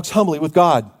and walks humbly with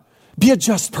God. Be a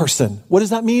just person. What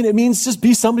does that mean? It means just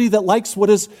be somebody that likes what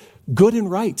is good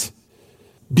and right.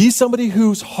 Be somebody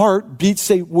whose heart beats,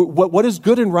 say, what is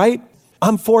good and right?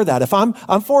 I'm for that. If I'm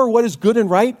for what is good and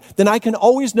right, then I can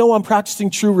always know I'm practicing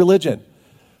true religion.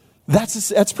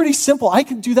 That's pretty simple. I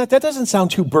can do that. That doesn't sound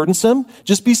too burdensome.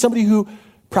 Just be somebody who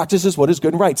practices what is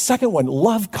good and right. Second one,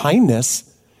 love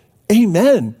kindness.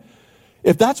 Amen.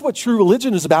 If that's what true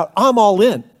religion is about, I'm all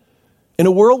in. In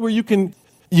a world where you can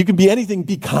be anything,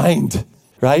 be kind,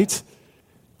 right?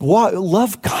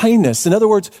 Love kindness. In other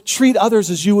words, treat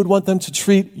others as you would want them to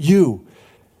treat you.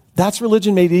 That's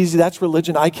religion made easy. That's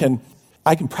religion I can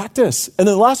I can practice. And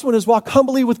then the last one is walk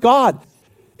humbly with God.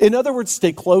 In other words,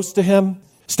 stay close to him.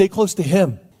 Stay close to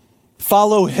him.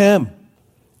 Follow him.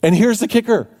 And here's the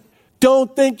kicker.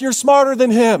 Don't think you're smarter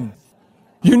than him.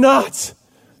 You're not.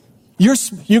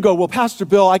 You go, well, Pastor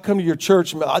Bill, I come to your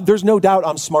church. There's no doubt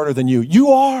I'm smarter than you. You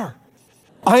are.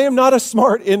 I am not a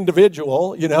smart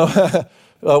individual. You know,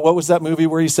 what was that movie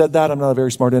where he said that? I'm not a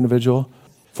very smart individual.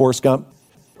 Forrest Gump.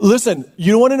 Listen,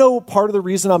 you want to know part of the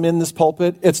reason I'm in this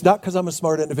pulpit? It's not because I'm a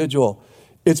smart individual.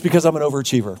 It's because I'm an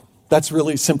overachiever. That's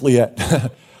really simply it.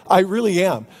 I really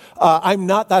am. I'm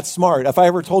not that smart. If I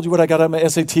ever told you what I got on my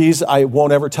SATs, I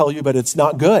won't ever tell you, but it's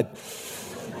not good.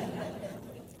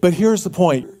 But here's the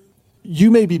point.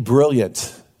 You may be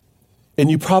brilliant, and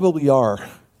you probably are.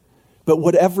 But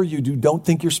whatever you do, don't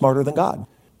think you're smarter than God.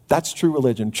 That's true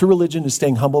religion. True religion is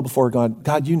staying humble before God.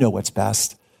 God, you know what's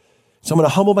best. So I'm going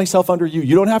to humble myself under you.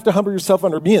 You don't have to humble yourself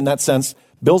under me in that sense.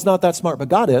 Bill's not that smart, but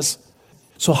God is.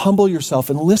 So humble yourself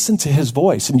and listen to his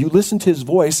voice. And you listen to his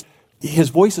voice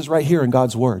is right here in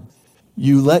God's word.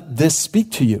 You let this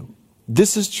speak to you.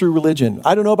 This is true religion.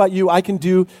 I don't know about you. I can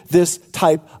do this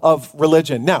type of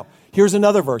religion. Now, here's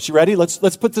another verse. You ready? Let's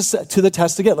put this to the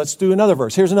test again. Let's do another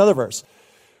verse. Here's another verse.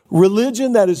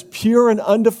 Religion that is pure and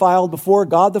undefiled before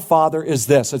God the Father is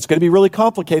this. It's going to be really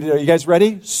complicated. Are you guys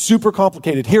ready? Super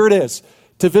complicated. Here it is.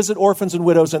 To visit orphans and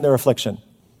widows in their affliction.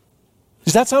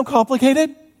 Does that sound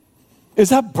complicated?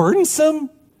 Is that burdensome?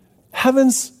 For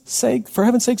heaven's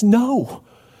sakes, no.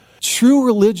 True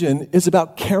religion is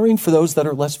about caring for those that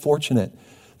are less fortunate.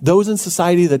 Those in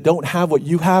society that don't have what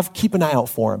you have, keep an eye out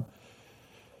for them.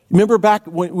 Remember back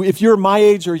when, if you're my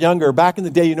age or younger, back in the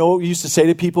day, you know what we used to say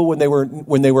to people when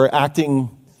they were acting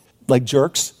like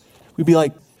jerks? We'd be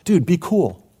like, dude, be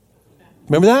cool.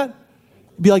 Remember that?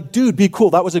 We'd be like, dude, be cool.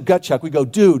 That was a gut check. We go,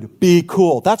 dude, be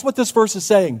cool. That's what this verse is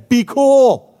saying. Be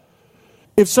cool.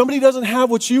 If somebody doesn't have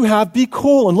what you have, be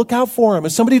cool and look out for them.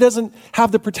 If somebody doesn't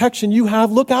have the protection you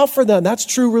have, look out for them. That's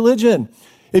true religion.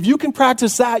 If you can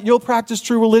practice that, you'll practice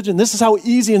true religion. This is how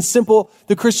easy and simple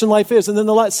the Christian life is. And then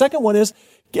the second one is,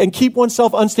 and keep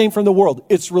oneself unstained from the world.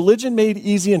 It's religion made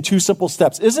easy in 2 simple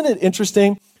steps. Isn't it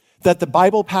interesting that the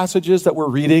Bible passages that we're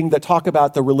reading that talk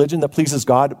about the religion that pleases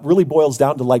God really boils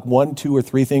down to like 1, 2, or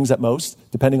 3 things at most,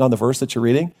 depending on the verse that you're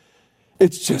reading?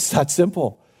 It's just that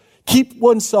simple. Keep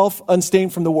oneself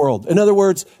unstained from the world. In other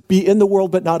words, be in the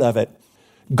world but not of it.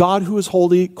 God, who is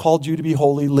holy, called you to be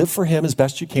holy. Live for him as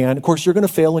best you can. Of course, you're going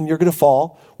to fail and you're going to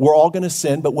fall. We're all going to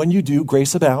sin, but when you do,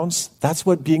 grace abounds. That's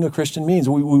what being a Christian means.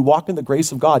 We walk in the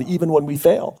grace of God even when we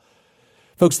fail.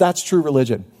 Folks, that's true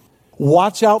religion.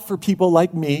 Watch out for people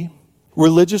like me,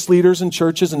 religious leaders in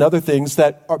churches and other things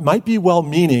that might be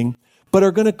well-meaning, but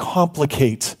are going to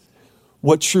complicate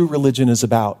what true religion is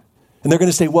about. And they're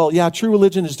going to say, well, yeah, true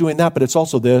religion is doing that, but it's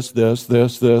also this.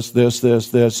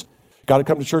 Got to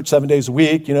come to church 7 days a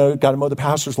week, got to mow the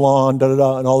pastor's lawn, and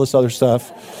all this other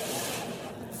stuff.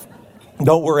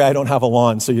 Don't worry, I don't have a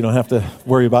lawn, so you don't have to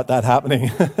worry about that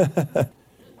happening.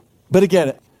 But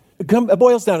again, it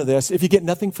boils down to this. If you get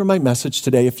nothing from my message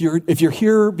today, if you're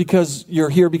here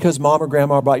because mom or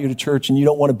grandma brought you to church and you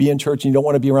don't want to be in church and you don't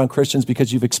want to be around Christians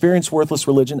because you've experienced worthless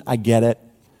religion, I get it.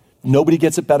 Nobody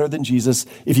gets it better than Jesus.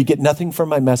 If you get nothing from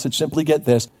my message, simply get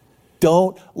this.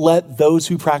 Don't let those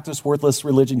who practice worthless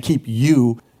religion keep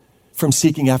you from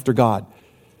seeking after God.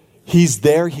 He's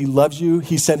there. He loves you.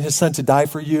 He sent his son to die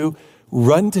for you.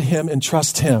 Run to him and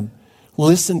trust him.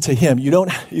 Listen to him. You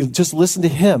just listen to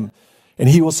him and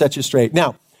he will set you straight.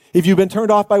 Now, if you've been turned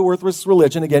off by worthless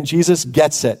religion, again, Jesus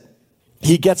gets it.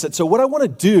 He gets it. So what I want to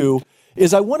do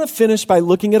is I want to finish by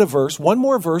looking at a verse, one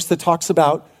more verse that talks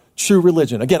about true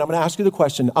religion. Again, I'm going to ask you the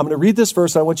question. I'm going to read this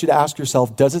verse. And I want you to ask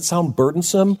yourself, does it sound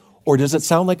burdensome or does it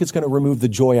sound like it's going to remove the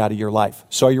joy out of your life?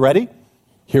 So are you ready?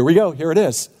 Here we go. Here it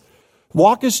is.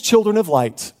 Walk as children of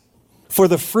light, for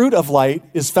the fruit of light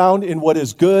is found in what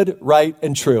is good, right,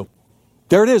 and true.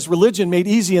 There it is. Religion made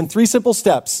easy in 3 simple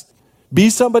steps. Be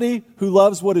somebody who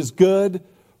loves what is good,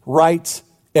 right,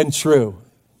 and true.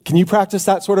 Can you practice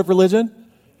that sort of religion?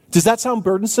 Does that sound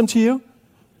burdensome to you?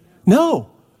 No.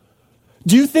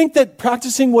 Do you think that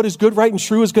practicing what is good, right, and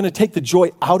true is going to take the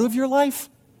joy out of your life?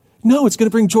 No, it's going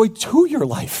to bring joy to your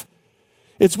life.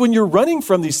 It's when you're running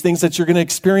from these things that you're going to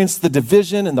experience the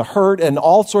division and the hurt and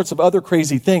all sorts of other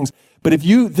crazy things. But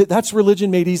that's religion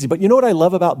made easy. But you know what I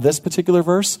love about this particular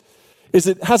verse? Is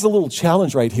it has a little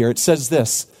challenge right here. It says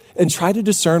this, and try to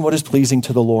discern what is pleasing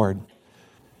to the Lord.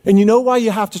 And you know why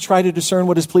you have to try to discern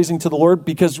what is pleasing to the Lord?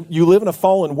 Because you live in a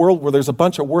fallen world where there's a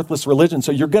bunch of worthless religion.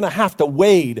 So you're going to have to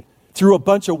wade through a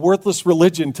bunch of worthless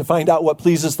religion to find out what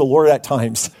pleases the Lord at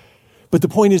times. But the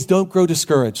point is, don't grow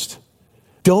discouraged.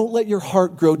 Don't let your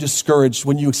heart grow discouraged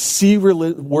when you see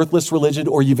worthless religion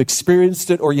or you've experienced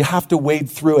it or you have to wade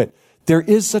through it. There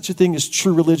is such a thing as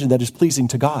true religion that is pleasing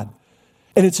to God.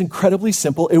 And it's incredibly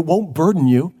simple. It won't burden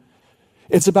you.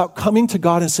 It's about coming to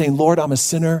God and saying, Lord, I'm a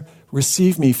sinner.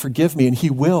 Receive me, forgive me, and he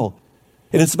will.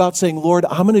 And it's about saying, Lord,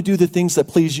 I'm going to do the things that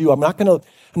please you. I'm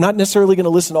not necessarily going to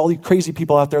listen to all these crazy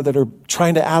people out there that are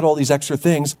trying to add all these extra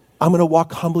things. I'm going to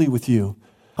walk humbly with you.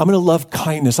 I'm going to love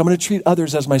kindness. I'm going to treat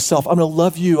others as myself. I'm going to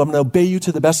love you. I'm going to obey you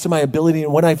to the best of my ability.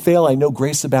 And when I fail, I know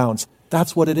grace abounds.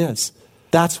 That's what it is.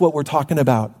 That's what we're talking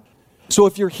about. So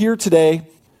if you're here today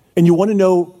and you want to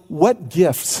know what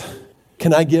gifts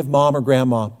can I give mom or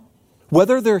grandma,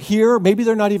 whether they're here, maybe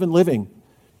they're not even living.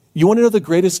 You want to know the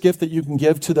greatest gift that you can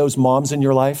give to those moms in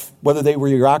your life, whether they were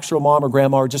your actual mom or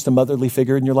grandma or just a motherly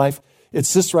figure in your life?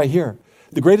 It's this right here.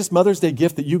 The greatest Mother's Day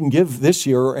gift that you can give this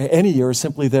year or any year is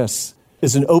simply this,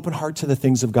 is an open heart to the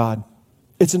things of God.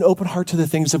 It's an open heart to the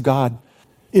things of God.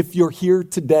 If you're here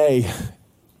today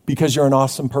because you're an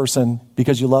awesome person,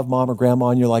 because you love mom or grandma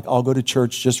and you're like, I'll go to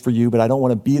church just for you, but I don't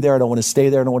want to be there. I don't want to stay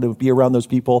there. I don't want to be around those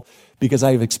people because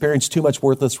I have experienced too much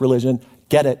worthless religion.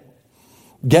 Get it.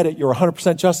 Get it. You're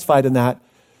 100% justified in that.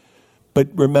 But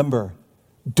remember,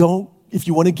 if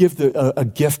you want to give a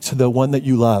gift to the one that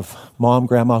you love, mom,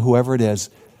 grandma, whoever it is,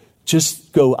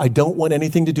 just go, I don't want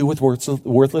anything to do with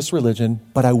worthless religion,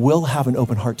 but I will have an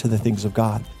open heart to the things of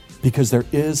God because there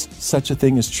is such a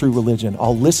thing as true religion.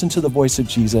 I'll listen to the voice of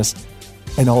Jesus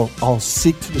and I'll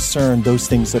seek to discern those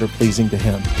things that are pleasing to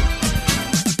him.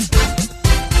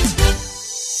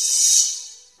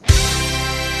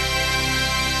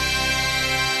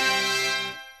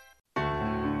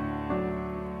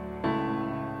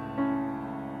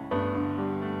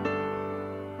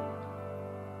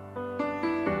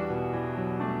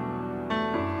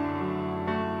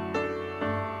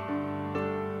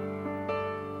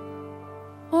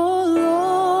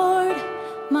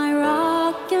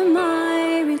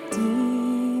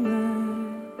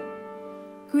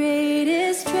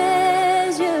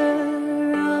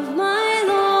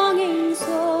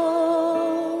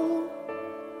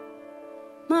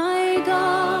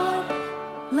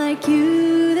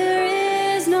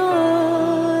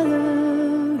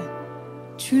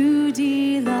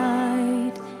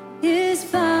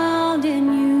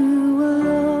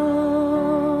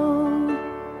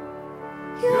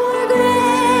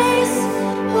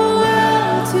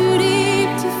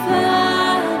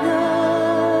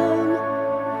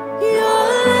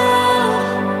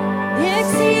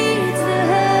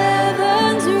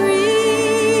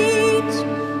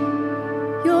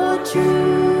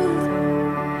 Truth,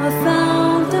 I found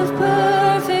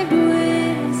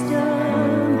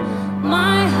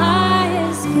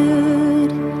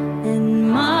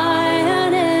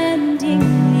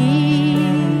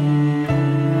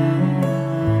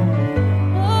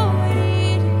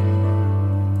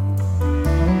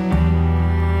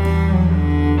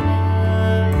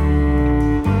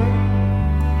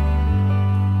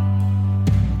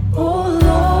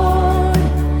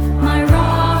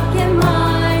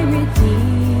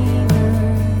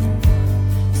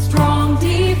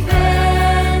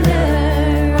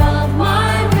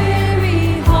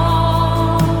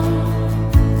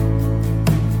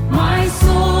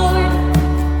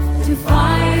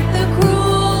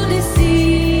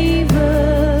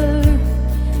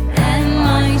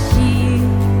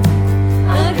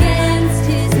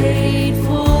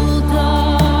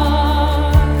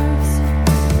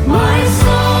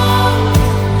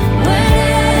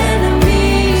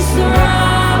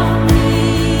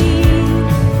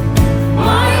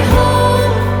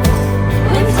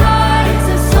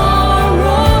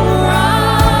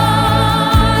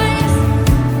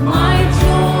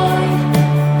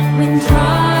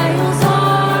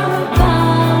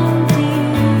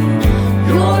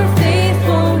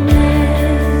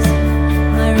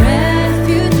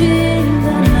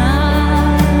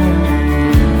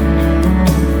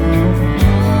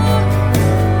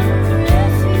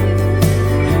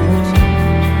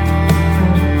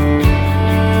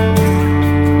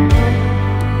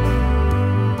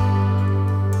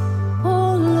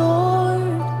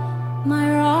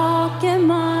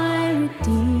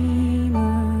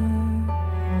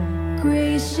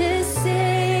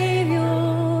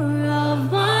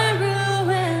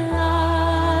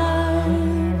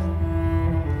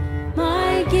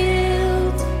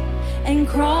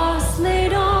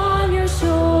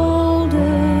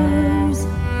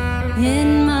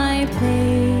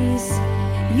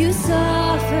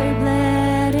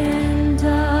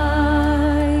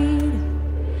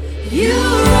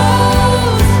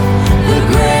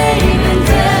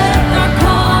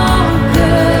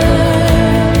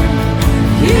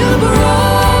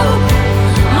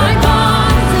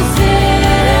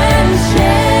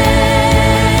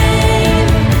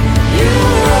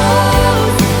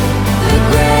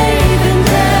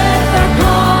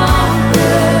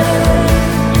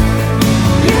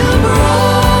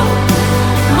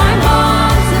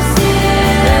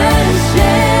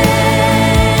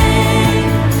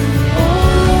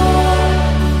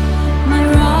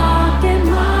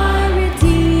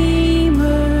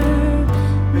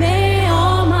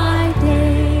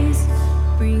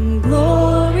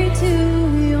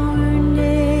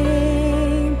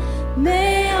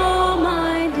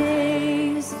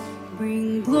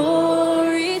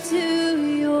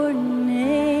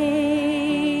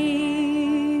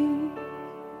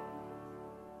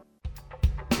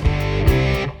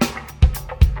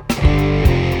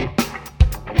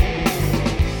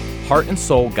Heart and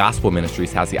Soul Gospel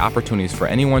Ministries has the opportunities for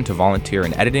anyone to volunteer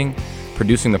in editing,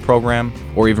 producing the program,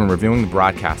 or even reviewing the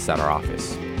broadcasts at our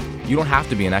office. You don't have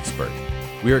to be an expert.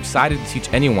 We are excited to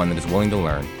teach anyone that is willing to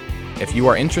learn. If you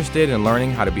are interested in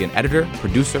learning how to be an editor,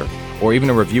 producer, or even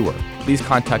a reviewer, please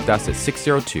contact us at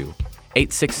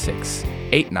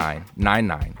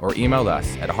 602-866-8999 or email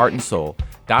us at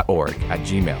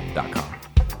heartandsoul.org@gmail.com.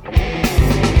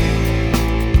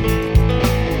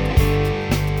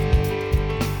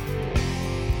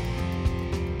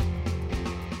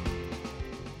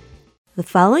 The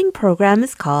following program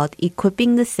is called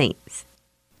Equipping the Saints.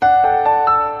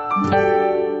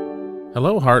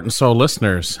 Hello, Heart and Soul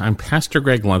listeners. I'm Pastor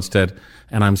Greg Lundstedt,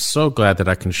 and I'm so glad that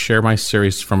I can share my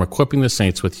series from Equipping the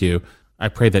Saints with you. I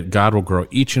pray that God will grow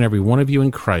each and every one of you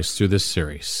in Christ through this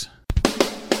series.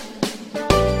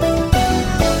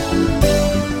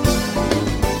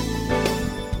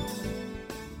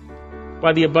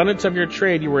 By the abundance of your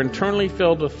trade, you were internally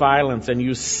filled with violence, and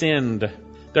you sinned.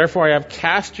 Therefore I have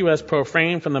cast you as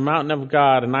profane from the mountain of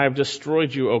God, and I have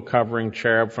destroyed you, O covering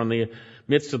cherub, from the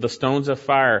midst of the stones of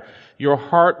fire. Your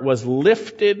heart was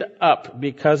lifted up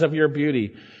because of your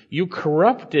beauty. You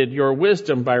corrupted your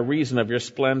wisdom by reason of your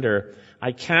splendor.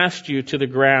 I cast you to the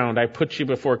ground. I put you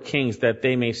before kings that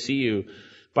they may see you.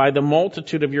 By the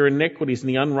multitude of your iniquities and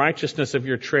the unrighteousness of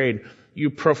your trade, you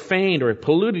profaned or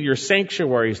polluted your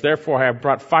sanctuaries. Therefore I have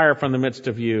brought fire from the midst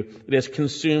of you. It has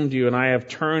consumed you, and I have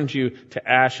turned you to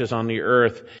ashes on the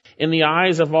earth. In the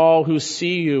eyes of all who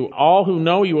see you, all who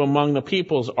know you among the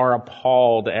peoples are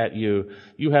appalled at you.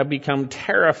 You have become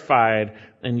terrified,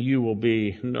 and you will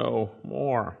be no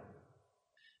more.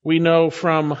 We know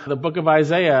from the book of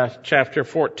Isaiah, chapter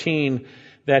 14,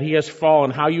 that he has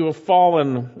fallen. How you have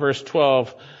fallen, verse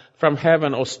 12, from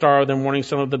heaven, O star of the morning,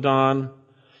 son of the dawn.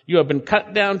 You have been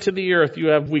cut down to the earth. You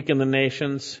have weakened the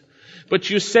nations. But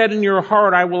you said in your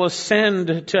heart, I will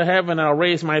ascend to heaven. I'll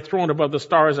raise my throne above the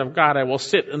stars of God. I will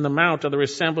sit in the mount of the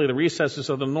assembly, the recesses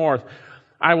of the north.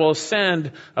 I will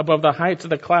ascend above the heights of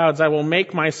the clouds. I will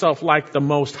make myself like the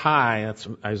Most High. That's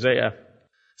Isaiah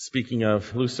speaking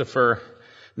of Lucifer.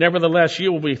 Nevertheless,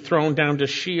 you will be thrown down to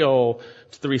Sheol,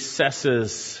 to the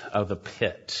recesses of the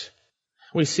pit.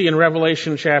 We see in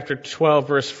Revelation chapter 12,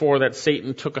 verse 4, that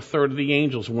Satan took a third of the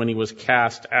angels when he was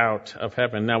cast out of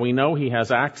heaven. Now we know he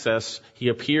has access. He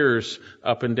appears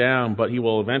up and down, but he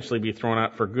will eventually be thrown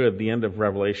out for good, the end of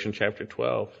Revelation chapter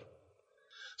 12.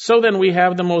 So then we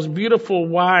have the most beautiful,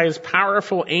 wise,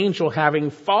 powerful angel having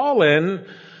fallen,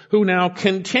 who now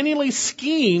continually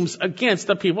schemes against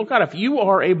the people of God. If you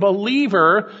are a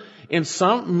believer, in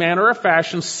some manner or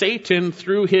fashion, Satan,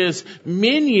 through his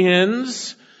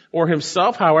minions, or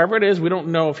himself, however it is, we don't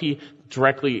know if he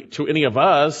directly to any of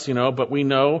us, but we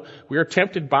know we are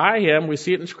tempted by him. We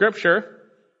see it in Scripture.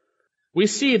 We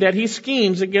see that he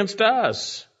schemes against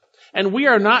us. And we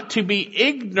are not to be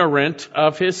ignorant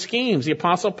of his schemes. The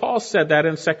Apostle Paul said that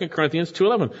in 2 Corinthians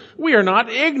 2:11. We are not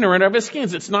ignorant of his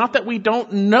schemes. It's not that we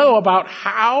don't know about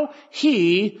how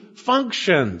he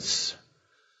functions.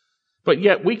 But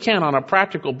yet we can, on a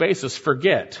practical basis,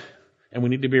 forget. And we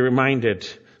need to be reminded,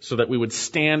 so that we would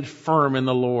stand firm in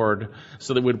the Lord,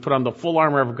 so that we would put on the full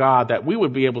armor of God, that we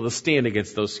would be able to stand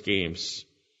against those schemes.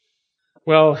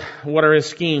 Well, what are his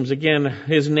schemes? Again,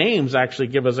 his names actually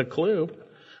give us a clue.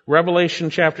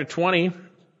 Revelation chapter 20,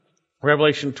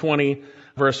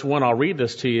 verse 1, I'll read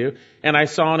this to you. And I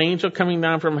saw an angel coming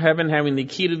down from heaven, having the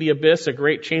key to the abyss, a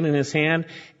great chain in his hand,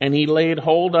 and he laid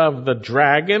hold of the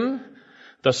dragon,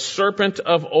 the serpent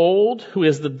of old, who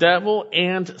is the devil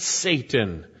and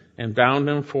Satan, and bound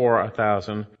him for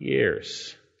 1,000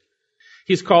 years.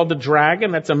 He's called the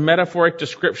dragon. That's a metaphoric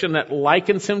description that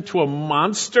likens him to a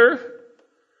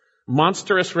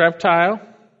monstrous reptile.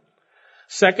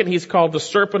 Second, he's called the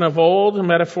serpent of old.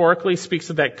 Metaphorically speaks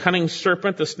of that cunning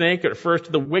serpent, the snake. It refers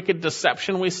to the wicked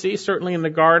deception we see, certainly in the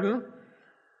garden.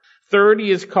 Third, he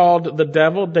is called the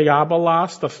devil,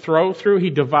 diabolos, the throw-through.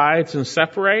 He divides and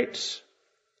separates.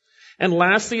 And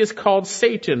lastly is called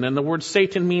Satan, and the word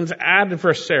Satan means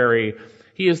adversary.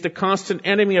 He is the constant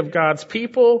enemy of God's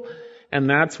people, and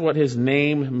that's what his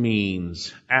name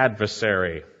means,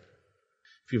 adversary.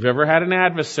 If you've ever had an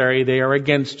adversary, they are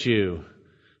against you.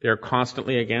 They are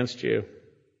constantly against you.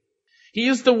 He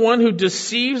is the one who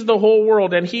deceives the whole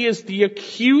world, and he is the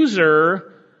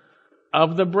accuser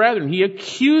of the brethren. He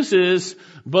accuses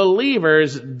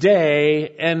believers day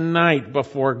and night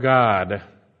before God.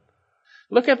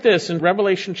 Look at this in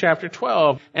Revelation chapter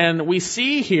 12. And we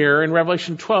see here in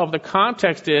Revelation 12, the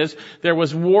context is there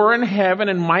was war in heaven,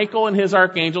 and Michael and his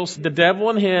archangels, the devil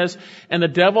and the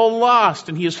devil lost,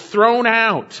 and he is thrown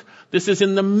out. This is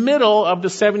in the middle of the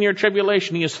 7-year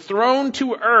tribulation. He is thrown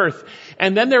to earth.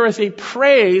 And then there is a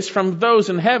praise from those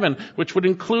in heaven, which would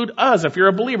include us, if you're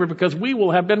a believer, because we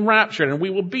will have been raptured and we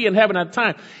will be in heaven at the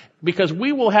time. Because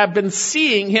we will have been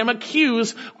seeing him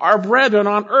accuse our brethren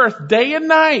on earth day and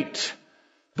night.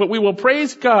 But we will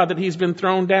praise God that he's been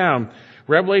thrown down.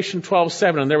 Revelation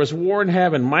 12:7, and there was war in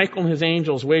heaven, Michael and his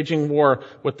angels waging war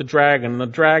with the dragon. And the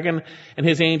dragon and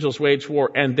his angels waged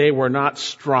war, and they were not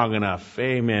strong enough.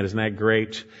 Amen. Isn't that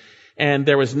great? And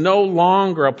there was no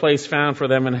longer a place found for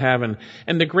them in heaven.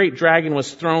 And the great dragon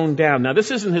was thrown down. Now, this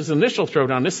isn't his initial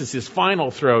throwdown. This is his final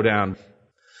throwdown.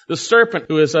 The serpent,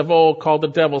 who is of old called the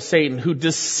devil, Satan, who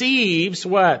deceives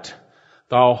what?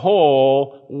 The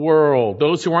whole world.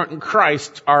 Those who aren't in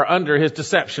Christ are under his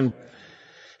deception.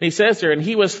 He says there, and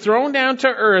he was thrown down to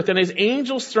earth, and his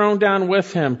angels thrown down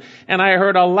with him. And I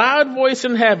heard a loud voice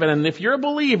in heaven. And if you're a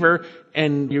believer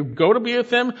and you go to be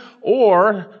with him,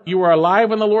 or you are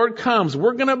alive when the Lord comes,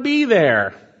 we're going to be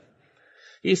there.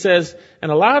 He says,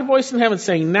 and a loud voice in heaven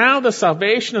saying, now the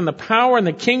salvation and the power and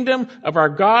the kingdom of our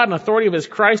God and authority of his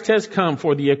Christ has come,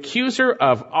 for the accuser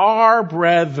of our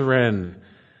brethren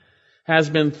has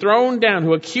been thrown down,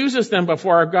 who accuses them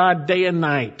before our God day and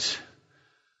night.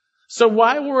 So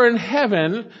while we're in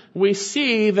heaven, we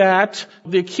see that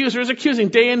the accuser is accusing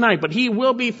day and night, but he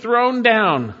will be thrown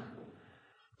down.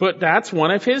 But that's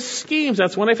one of his schemes.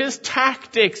 That's one of his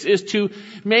tactics, is to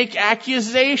make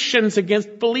accusations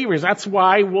against believers. That's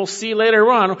why we'll see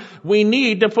later on, we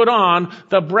need to put on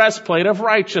the breastplate of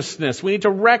righteousness. We need to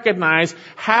recognize,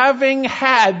 having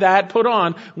had that put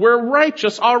on, we're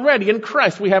righteous already in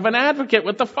Christ. We have an advocate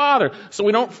with the Father, so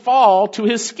we don't fall to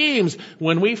his schemes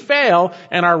when we fail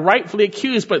and are rightfully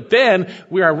accused, but then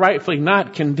we are rightfully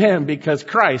not condemned because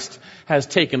Christ has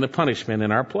taken the punishment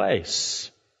in our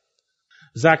place.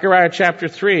 Zechariah chapter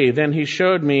 3, then he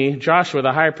showed me Joshua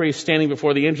the high priest standing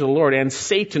before the angel of the Lord, and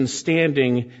Satan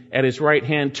standing at his right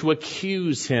hand to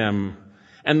accuse him.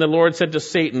 And the Lord said to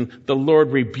Satan, the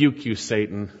Lord rebuke you,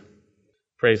 Satan.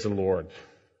 Praise the Lord.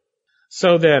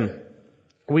 So then,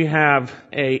 we have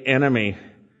an enemy.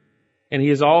 And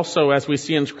he is also, as we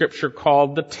see in Scripture,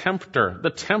 called the tempter. The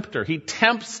tempter. He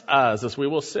tempts us, as we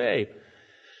will say.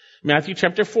 Matthew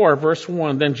chapter 4, verse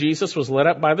 1, then Jesus was led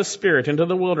up by the Spirit into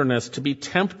the wilderness to be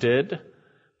tempted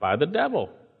by the devil.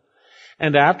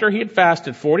 And after he had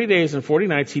fasted 40 days and 40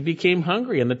 nights, he became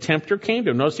hungry, and the tempter came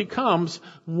to him. Notice he comes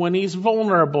when he's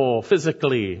vulnerable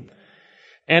physically.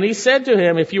 And he said to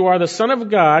him, if you are the Son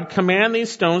of God, command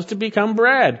these stones to become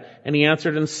bread. And he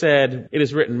answered and said, it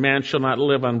is written, man shall not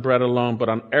live on bread alone, but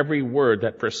on every word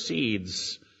that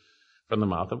proceeds from the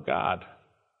mouth of God.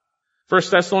 1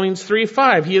 Thessalonians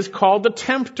 3:5, he is called the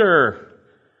tempter,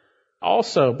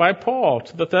 also by Paul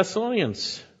to the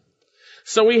Thessalonians.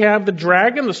 So we have the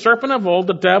dragon, the serpent of old,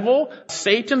 the devil,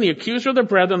 Satan, the accuser of the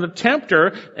brethren, the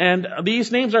tempter, and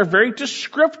these names are very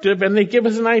descriptive, and they give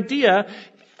us an idea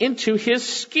into his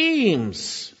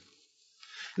schemes.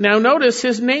 Now notice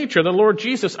his nature. The Lord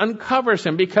Jesus uncovers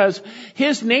him because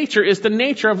his nature is the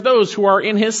nature of those who are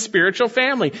in his spiritual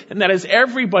family, and that is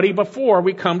everybody before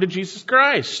we come to Jesus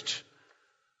Christ.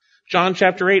 John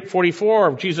chapter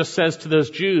 8:44, Jesus says to those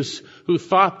Jews who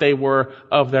thought they were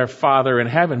of their Father in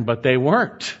heaven, but they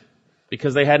weren't,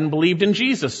 because they hadn't believed in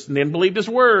Jesus and they hadn't believed his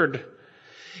word.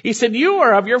 He said, you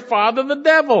are of your father the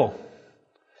devil,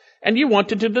 and you want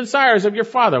to do the desires of your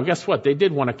father. Well, guess what? They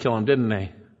did want to kill him, didn't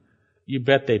they? You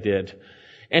bet they did.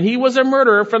 And he was a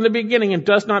murderer from the beginning and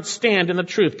does not stand in the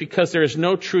truth, because there is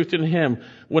no truth in him.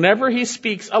 Whenever he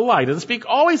speaks a lie, he doesn't speak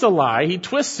always a lie, he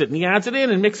twists it and he adds it in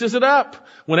and mixes it up.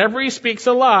 Whenever he speaks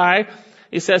a lie,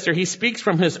 he says there, he speaks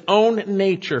from his own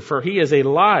nature, for he is a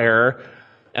liar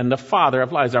and the father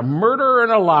of lies, a murderer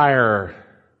and a liar.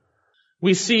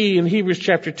 We see in Hebrews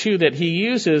chapter 2 that he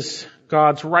uses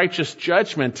God's righteous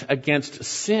judgment against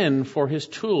sin for his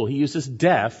tool. He uses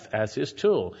death as his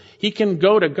tool. He can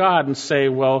go to God and say,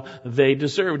 well, they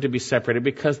deserve to be separated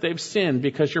because they've sinned,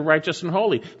 because you're righteous and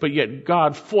holy. But yet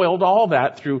God foiled all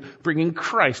that through bringing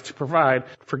Christ to provide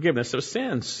forgiveness of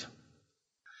sins.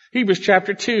 Hebrews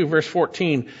chapter 2, verse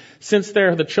 14. Since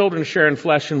there the children share in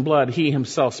flesh and blood, he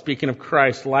himself, speaking of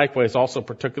Christ, likewise also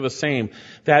partook of the same,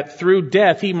 that through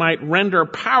death he might render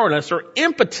powerless or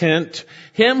impotent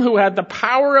him who had the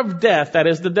power of death, that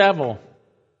is the devil.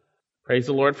 Praise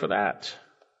the Lord for that.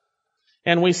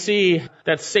 And we see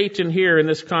that Satan here in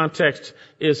this context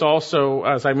is also,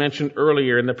 as I mentioned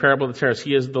earlier in the parable of the tares,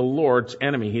 he is the Lord's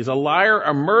enemy. He's a liar,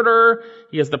 a murderer.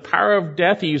 He has the power of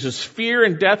death. He uses fear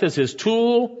and death as his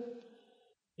tool.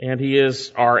 And he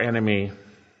is our enemy.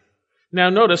 Now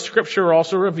notice, Scripture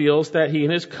also reveals that he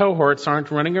and his cohorts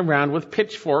aren't running around with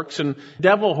pitchforks and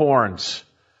devil horns.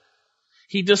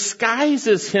 He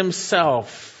disguises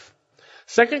himself.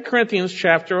 2 Corinthians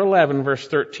chapter 11, verse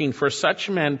 13, for such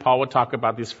men, Paul would talk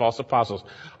about these false apostles,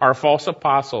 are false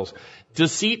apostles,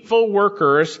 deceitful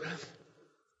workers,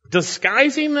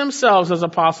 disguising themselves as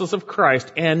apostles of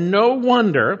Christ, and don't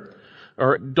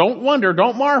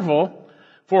marvel,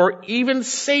 for even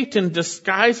Satan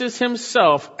disguises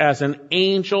himself as an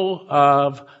angel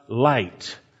of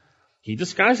light. He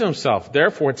disguises himself.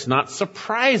 Therefore, it's not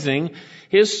surprising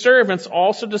his servants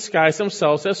also disguise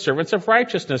themselves as servants of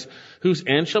righteousness, whose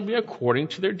end shall be according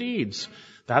to their deeds.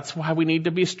 That's why we need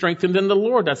to be strengthened in the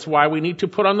Lord. That's why we need to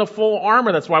put on the full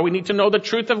armor. That's why we need to know the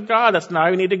truth of God. That's why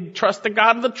we need to trust the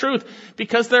God of the truth,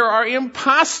 because there are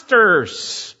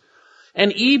imposters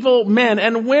and evil men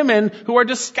and women who are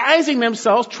disguising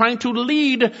themselves, trying to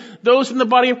lead those in the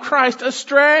body of Christ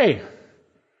astray.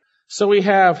 So we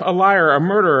have a liar, a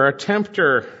murderer, a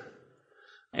tempter,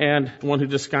 and one who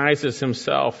disguises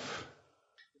himself.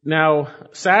 Now,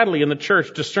 sadly, in the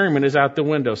church, discernment is out the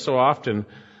window. So often,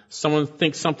 someone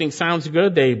thinks something sounds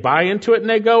good, they buy into it and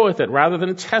they go with it, rather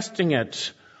than testing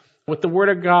it with the Word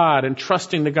of God and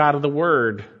trusting the God of the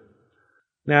Word.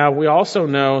 Now, we also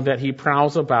know that he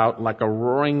prowls about like a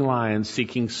roaring lion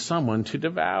seeking someone to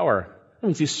devour. That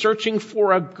means he's searching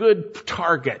for a good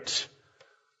target.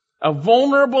 A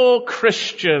vulnerable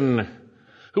Christian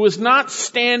who is not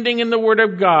standing in the Word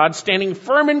of God, standing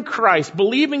firm in Christ,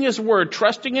 believing His Word,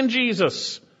 trusting in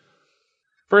Jesus.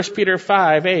 1 Peter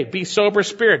 5:8, be sober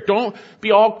spirit. Don't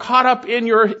be all caught up in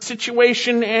your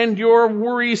situation and your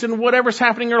worries and whatever's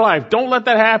happening in your life. Don't let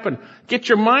that happen. Get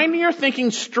your mind and your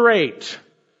thinking straight.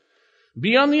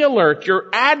 Be on the alert. Your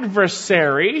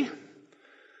adversary,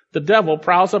 the devil,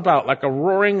 prowls about like a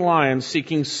roaring lion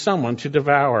seeking someone to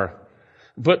devour.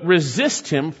 But resist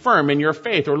him firm in your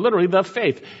faith, or literally the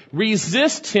faith.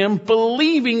 Resist him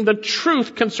believing the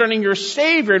truth concerning your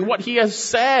Savior and what He has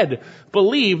said.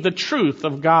 Believe the truth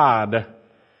of God.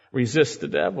 Resist the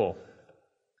devil.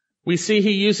 We see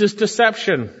he uses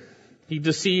deception. He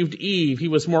deceived Eve. He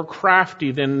was more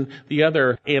crafty than the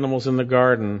other animals in the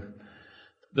garden.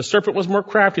 The serpent was more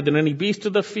crafty than any beast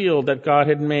of the field that God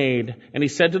had made. And he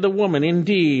said to the woman,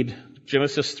 indeed,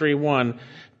 Genesis 3:1,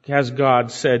 as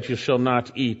God said, you shall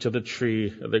not eat of the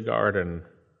tree of the garden.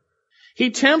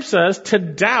 He tempts us to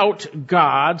doubt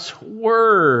God's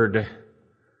word.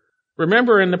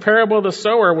 Remember in the parable of the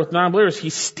sower with non-believers, he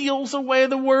steals away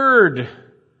the word.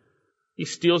 He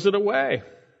steals it away.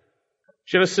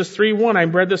 Genesis 3:1, I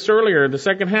read this earlier, the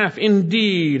second half.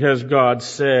 Indeed, has God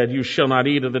said, you shall not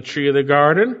eat of the tree of the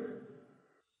garden.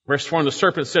 Verse 4, and the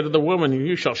serpent said to the woman,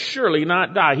 you shall surely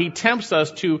not die. He tempts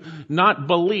us to not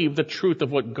believe the truth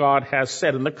of what God has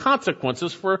said and the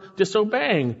consequences for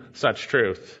disobeying such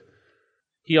truth.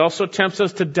 He also tempts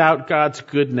us to doubt God's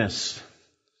goodness.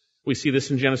 We see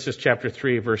this in Genesis chapter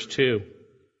 3, verse 2.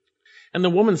 And the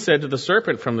woman said to the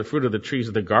serpent, from the fruit of the trees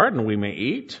of the garden we may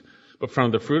eat, but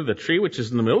from the fruit of the tree which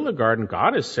is in the middle of the garden,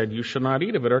 God has said, you shall not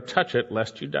eat of it or touch it,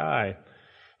 lest you die.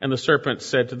 And the serpent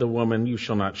said to the woman, you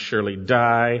shall not surely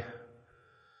die.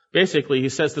 Basically, he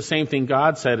says the same thing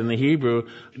God said in the Hebrew,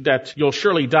 that you'll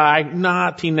surely die.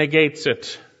 Not, he negates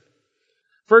it.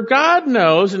 For God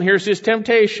knows, and here's his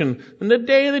temptation, in the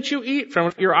day that you eat from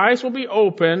it, your eyes will be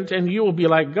opened, and you will be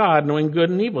like God, knowing good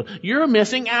and evil. You're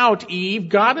missing out, Eve.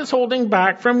 God is holding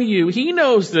back from you. He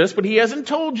knows this, but he hasn't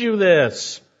told you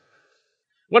this.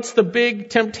 What's the big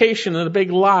temptation and the big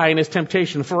lie in his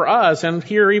temptation for us and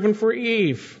here even for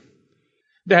Eve?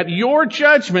 That your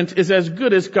judgment is as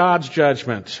good as God's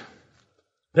judgment.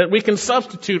 That we can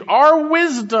substitute our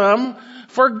wisdom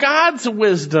for God's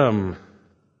wisdom.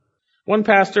 One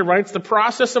pastor writes, the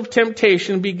process of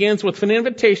temptation begins with an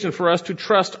invitation for us to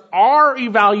trust our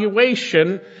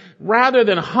evaluation rather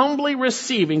than humbly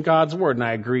receiving God's word. And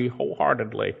I agree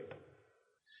wholeheartedly.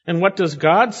 And what does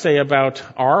God say about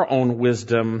our own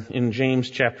wisdom in James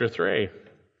chapter 3?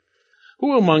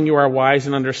 Who among you are wise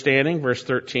and understanding? Verse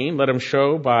 13, let him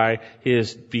show by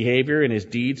his behavior and his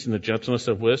deeds and the gentleness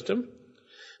of wisdom.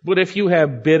 But if you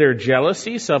have bitter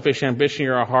jealousy, selfish ambition in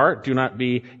your heart, do not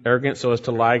be arrogant so as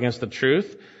to lie against the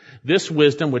truth. This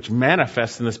wisdom which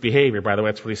manifests in this behavior, by the way,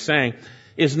 that's what he's saying,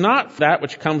 is not that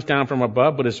which comes down from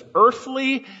above, but is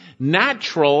earthly,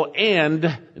 natural,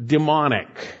 and demonic.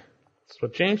 That's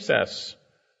what James says.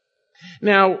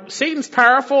 Now, Satan's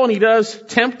powerful and he does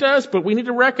tempt us, but we need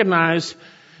to recognize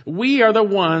we are the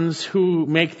ones who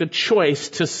make the choice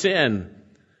to sin.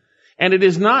 And it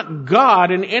is not God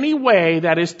in any way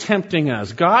that is tempting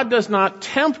us. God does not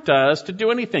tempt us to do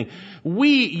anything.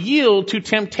 we yield to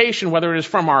temptation, whether it is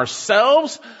from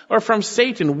ourselves or from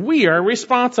Satan. We are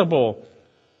responsible.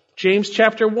 James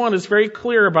chapter 1 is very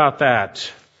clear about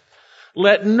that.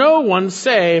 Let no one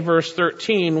say, verse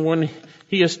 13, when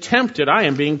he is tempted, I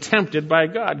am being tempted by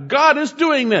God. God is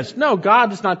doing this. No, God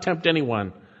does not tempt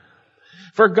anyone.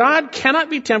 For God cannot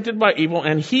be tempted by evil,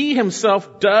 and he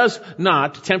himself does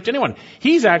not tempt anyone.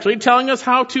 He's actually telling us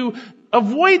how to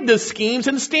avoid the schemes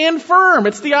and stand firm.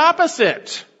 It's the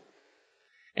opposite.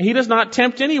 And he does not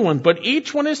tempt anyone, but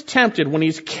each one is tempted when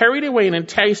he's carried away and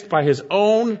enticed by his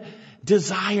own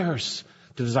desires.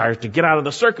 Desires to get out of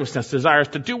the circumstance, desires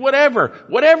to do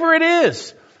whatever it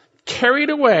is. Carried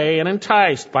away and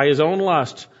enticed by his own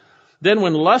lust. Then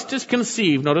when lust is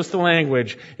conceived, notice the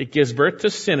language, it gives birth to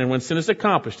sin, and when sin is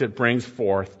accomplished, it brings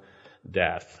forth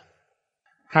death.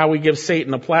 How we give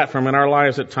Satan a platform in our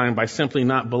lives at times by simply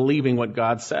not believing what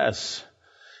God says,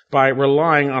 by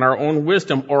relying on our own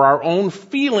wisdom or our own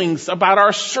feelings about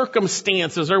our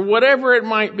circumstances or whatever it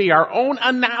might be, our own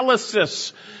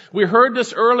analysis. We heard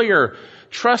this earlier.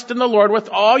 Trust in the Lord with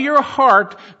all your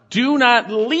heart. Do not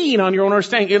lean on your own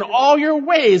understanding. In all your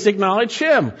ways, acknowledge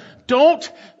Him. Don't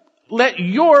let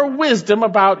your wisdom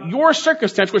about your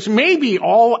circumstance, which may be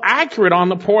all accurate on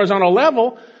the horizontal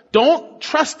level, don't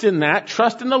trust in that.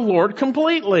 Trust in the Lord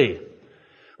completely.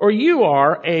 Or you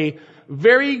are a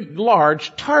very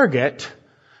large target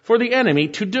for the enemy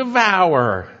to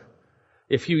devour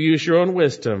if you use your own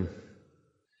wisdom.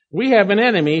 We have an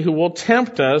enemy who will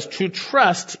tempt us to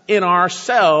trust in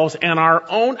ourselves and our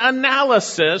own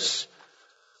analysis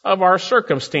of our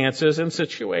circumstances and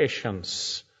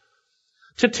situations.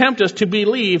 To tempt us to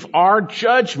believe our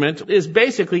judgment is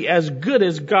basically as good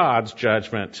as God's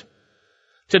judgment.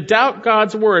 To doubt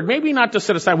God's word, maybe not to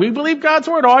set aside, we believe God's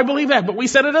word, I believe that, but we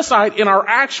set it aside in our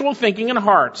actual thinking and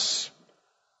hearts.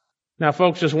 Now,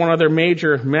 folks, there's one other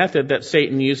major method that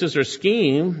Satan uses or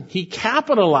scheme. He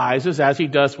capitalizes, as he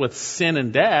does with sin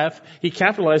and death, he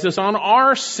capitalizes on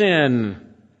our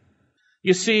sin.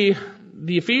 You see,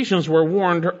 the Ephesians were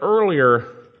warned earlier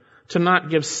to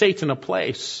not give Satan a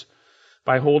place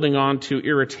by holding on to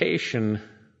irritation.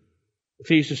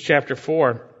 Ephesians chapter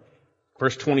 4,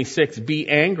 verse 26, be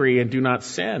angry and do not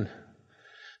sin.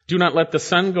 Do not let the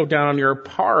sun go down on your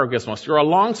paragosmos, your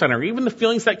alongside, or even the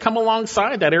feelings that come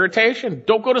alongside that irritation.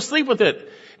 Don't go to sleep with it.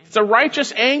 It's a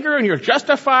righteous anger and you're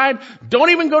justified. Don't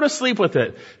even go to sleep with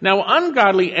it. Now,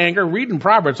 ungodly anger, read in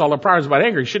Proverbs, all the Proverbs about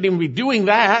anger. You shouldn't even be doing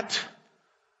that.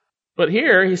 But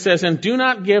here he says, and do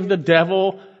not give the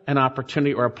devil an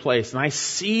opportunity or a place. And I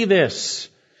see this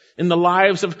in the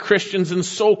lives of Christians and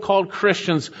so-called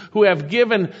Christians who have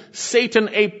given Satan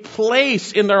a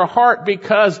place in their heart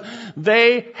because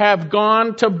they have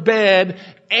gone to bed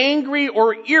angry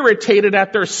or irritated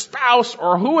at their spouse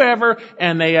or whoever,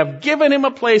 and they have given him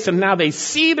a place, and now they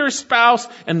see their spouse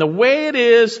and the way it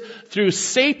is through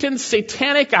Satan's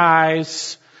satanic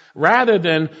eyes rather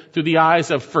than through the eyes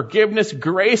of forgiveness,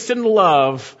 grace, and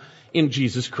love in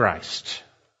Jesus Christ.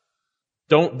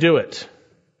 Don't do it.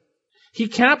 He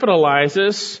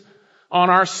capitalizes on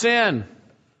our sin.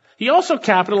 He also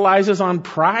capitalizes on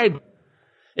pride.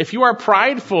 If you are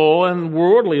prideful and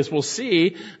worldly, as we'll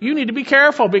see, you need to be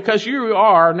careful because you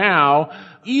are now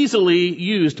easily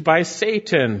used by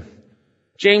Satan.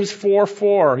 James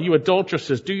 4:4, you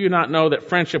adulteresses, do you not know that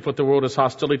friendship with the world is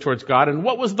hostility towards God? And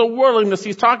what was the worldliness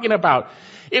he's talking about?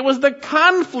 It was the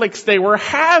conflicts they were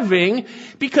having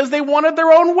because they wanted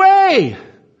their own way.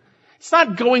 It's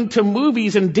not going to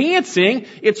movies and dancing.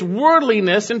 It's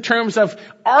worldliness in terms of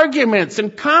arguments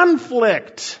and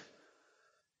conflict.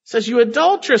 It says, you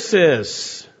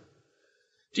adulteresses.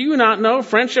 Do you not know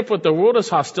friendship with the world is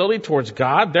hostility towards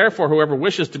God? Therefore, whoever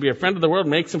wishes to be a friend of the world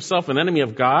makes himself an enemy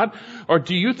of God. Or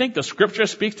do you think the scripture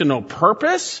speaks to no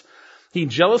purpose? He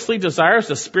jealously desires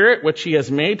the Spirit which he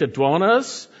has made to dwell in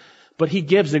us, but he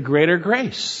gives a greater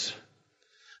grace.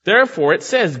 Therefore, it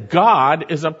says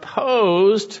God is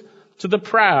opposed to the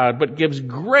proud, but gives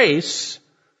grace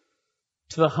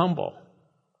to the humble.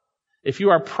 If you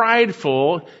are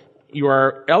prideful, you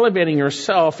are elevating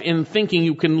yourself in thinking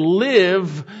you can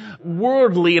live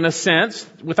worldly in a sense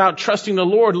without trusting the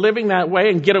Lord, living that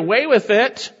way and get away with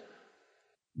it.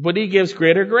 But he gives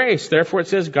greater grace. Therefore it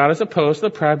says God is opposed to the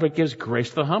proud, but gives grace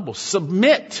to the humble.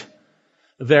 Submit,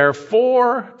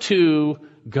 therefore, to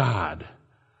God.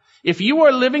 If you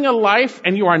are living a life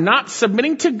and you are not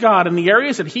submitting to God in the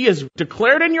areas that he has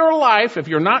declared in your life, if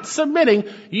you're not submitting,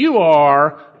 you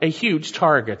are a huge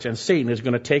target, and Satan is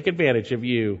going to take advantage of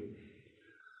you.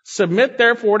 Submit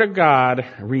therefore to God,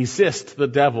 resist the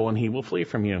devil, and he will flee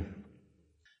from you.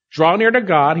 Draw near to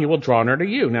God, he will draw near to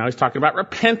you. Now he's talking about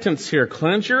repentance here.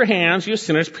 Cleanse your hands, you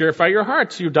sinners, purify your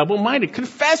hearts, you double-minded.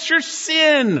 Confess your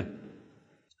sin.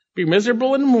 Be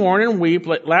miserable and mourn and weep.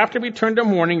 Let laughter be turned to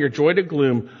mourning, your joy to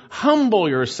gloom. Humble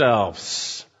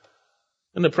yourselves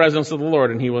in the presence of the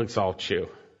Lord, and he will exalt you.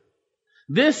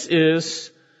 This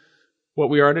is what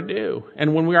we are to do.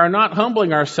 And when we are not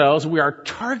humbling ourselves, we are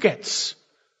targets.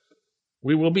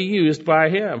 We will be used by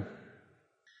him.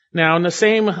 Now, in the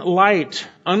same light,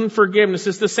 unforgiveness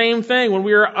is the same thing. When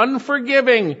we are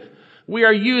unforgiving, we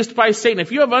are used by Satan.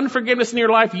 If you have unforgiveness in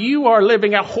your life, you are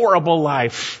living a horrible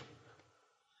life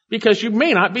because you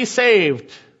may not be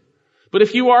saved. But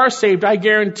if you are saved, I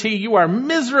guarantee you are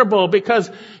miserable because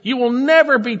you will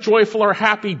never be joyful or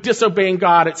happy disobeying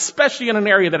God, especially in an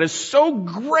area that is so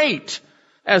great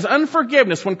as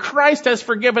unforgiveness when Christ has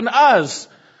forgiven us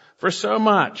for so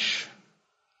much.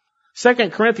 2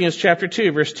 Corinthians chapter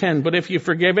 2, verse 10, but if you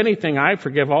forgive anything, I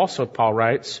forgive also, Paul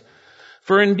writes.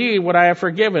 For indeed, what I have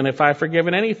forgiven, if I have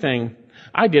forgiven anything,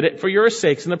 I did it for your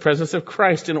sakes in the presence of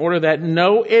Christ, in order that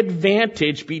no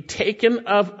advantage be taken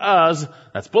of us,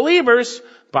 that's believers,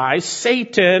 by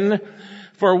Satan.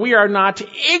 For we are not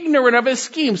ignorant of his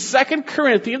schemes. 2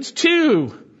 Corinthians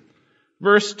 2,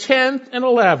 verse 10 and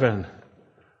 11.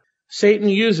 Satan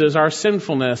uses our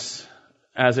sinfulness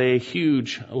as a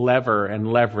huge lever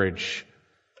and leverage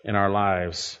in our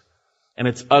lives. And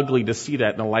it's ugly to see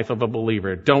that in the life of a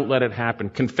believer. Don't let it happen.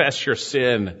 Confess your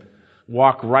sin.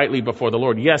 Walk rightly before the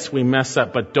Lord. Yes, we mess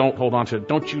up, but don't hold on to it.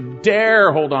 Don't you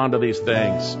dare hold on to these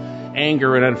things.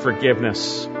 Anger and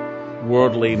unforgiveness,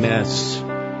 worldliness,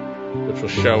 which will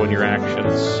show in your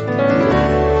actions.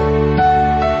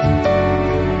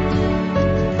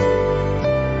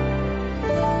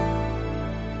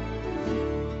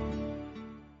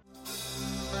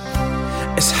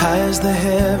 As high as the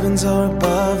heavens are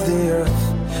above the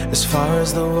earth, as far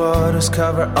as the waters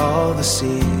cover all the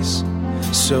seas,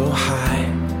 so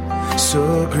high,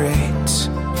 so great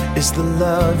is the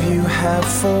love you have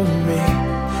for me.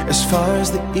 As far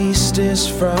as the east is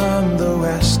from the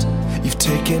west, you've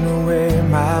taken away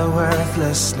my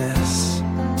worthlessness.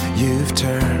 You've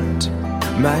turned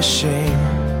my shame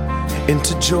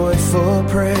into joyful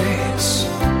praise.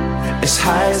 As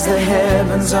high as the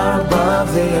heavens are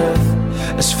above the earth,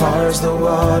 as far as the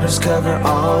waters cover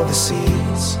all the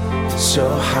seas, so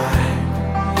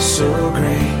high, so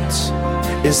great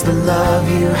is the love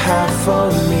you have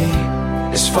for me.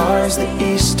 As far as the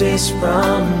east is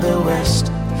from the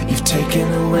west, you've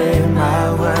taken away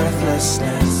my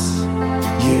worthlessness.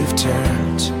 You've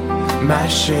turned my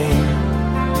shame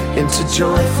into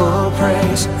joyful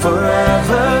praise.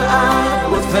 Forever I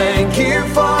will thank you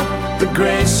for the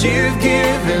grace you've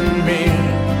given me.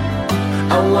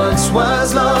 I once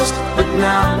was lost, but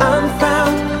now I'm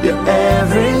found. You're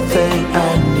everything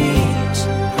I need.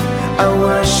 I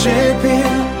worship you,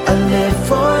 I live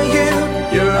for you.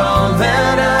 You're all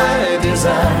that I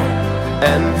desire,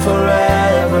 and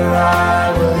forever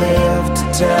I will live to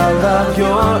tell of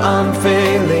your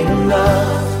unfailing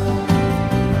love.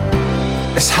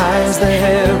 As high as the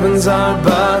heavens are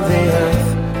above the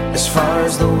earth, as far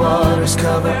as the waters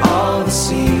cover all the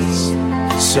seas,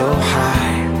 so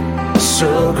high,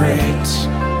 so great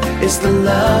is the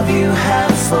love you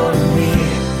have for me.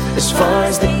 As far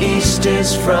as the east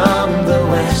is from the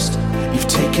west, you've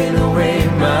taken away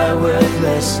my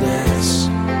worthlessness.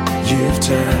 You've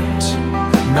turned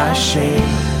my shame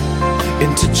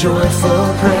into joyful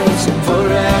praise. And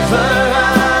forever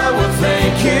I will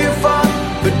thank you for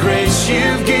the grace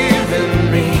you've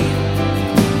given me.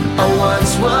 I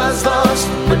once was lost,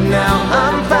 but now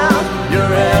I'm found.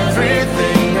 You're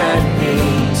everything I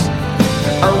need.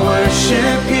 I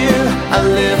worship you, I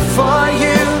live for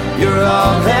you. You're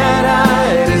all that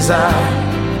I desire,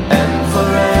 and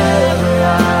forever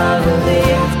I will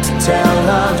live to tell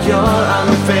of your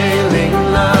unfailing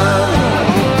love.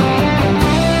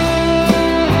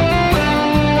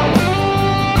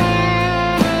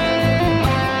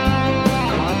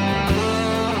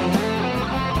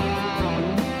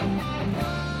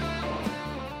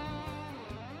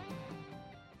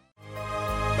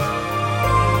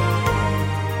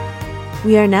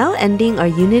 We are now ending our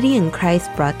Unity in Christ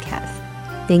broadcast.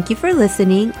 Thank you for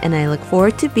listening, and I look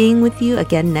forward to being with you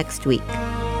again next week.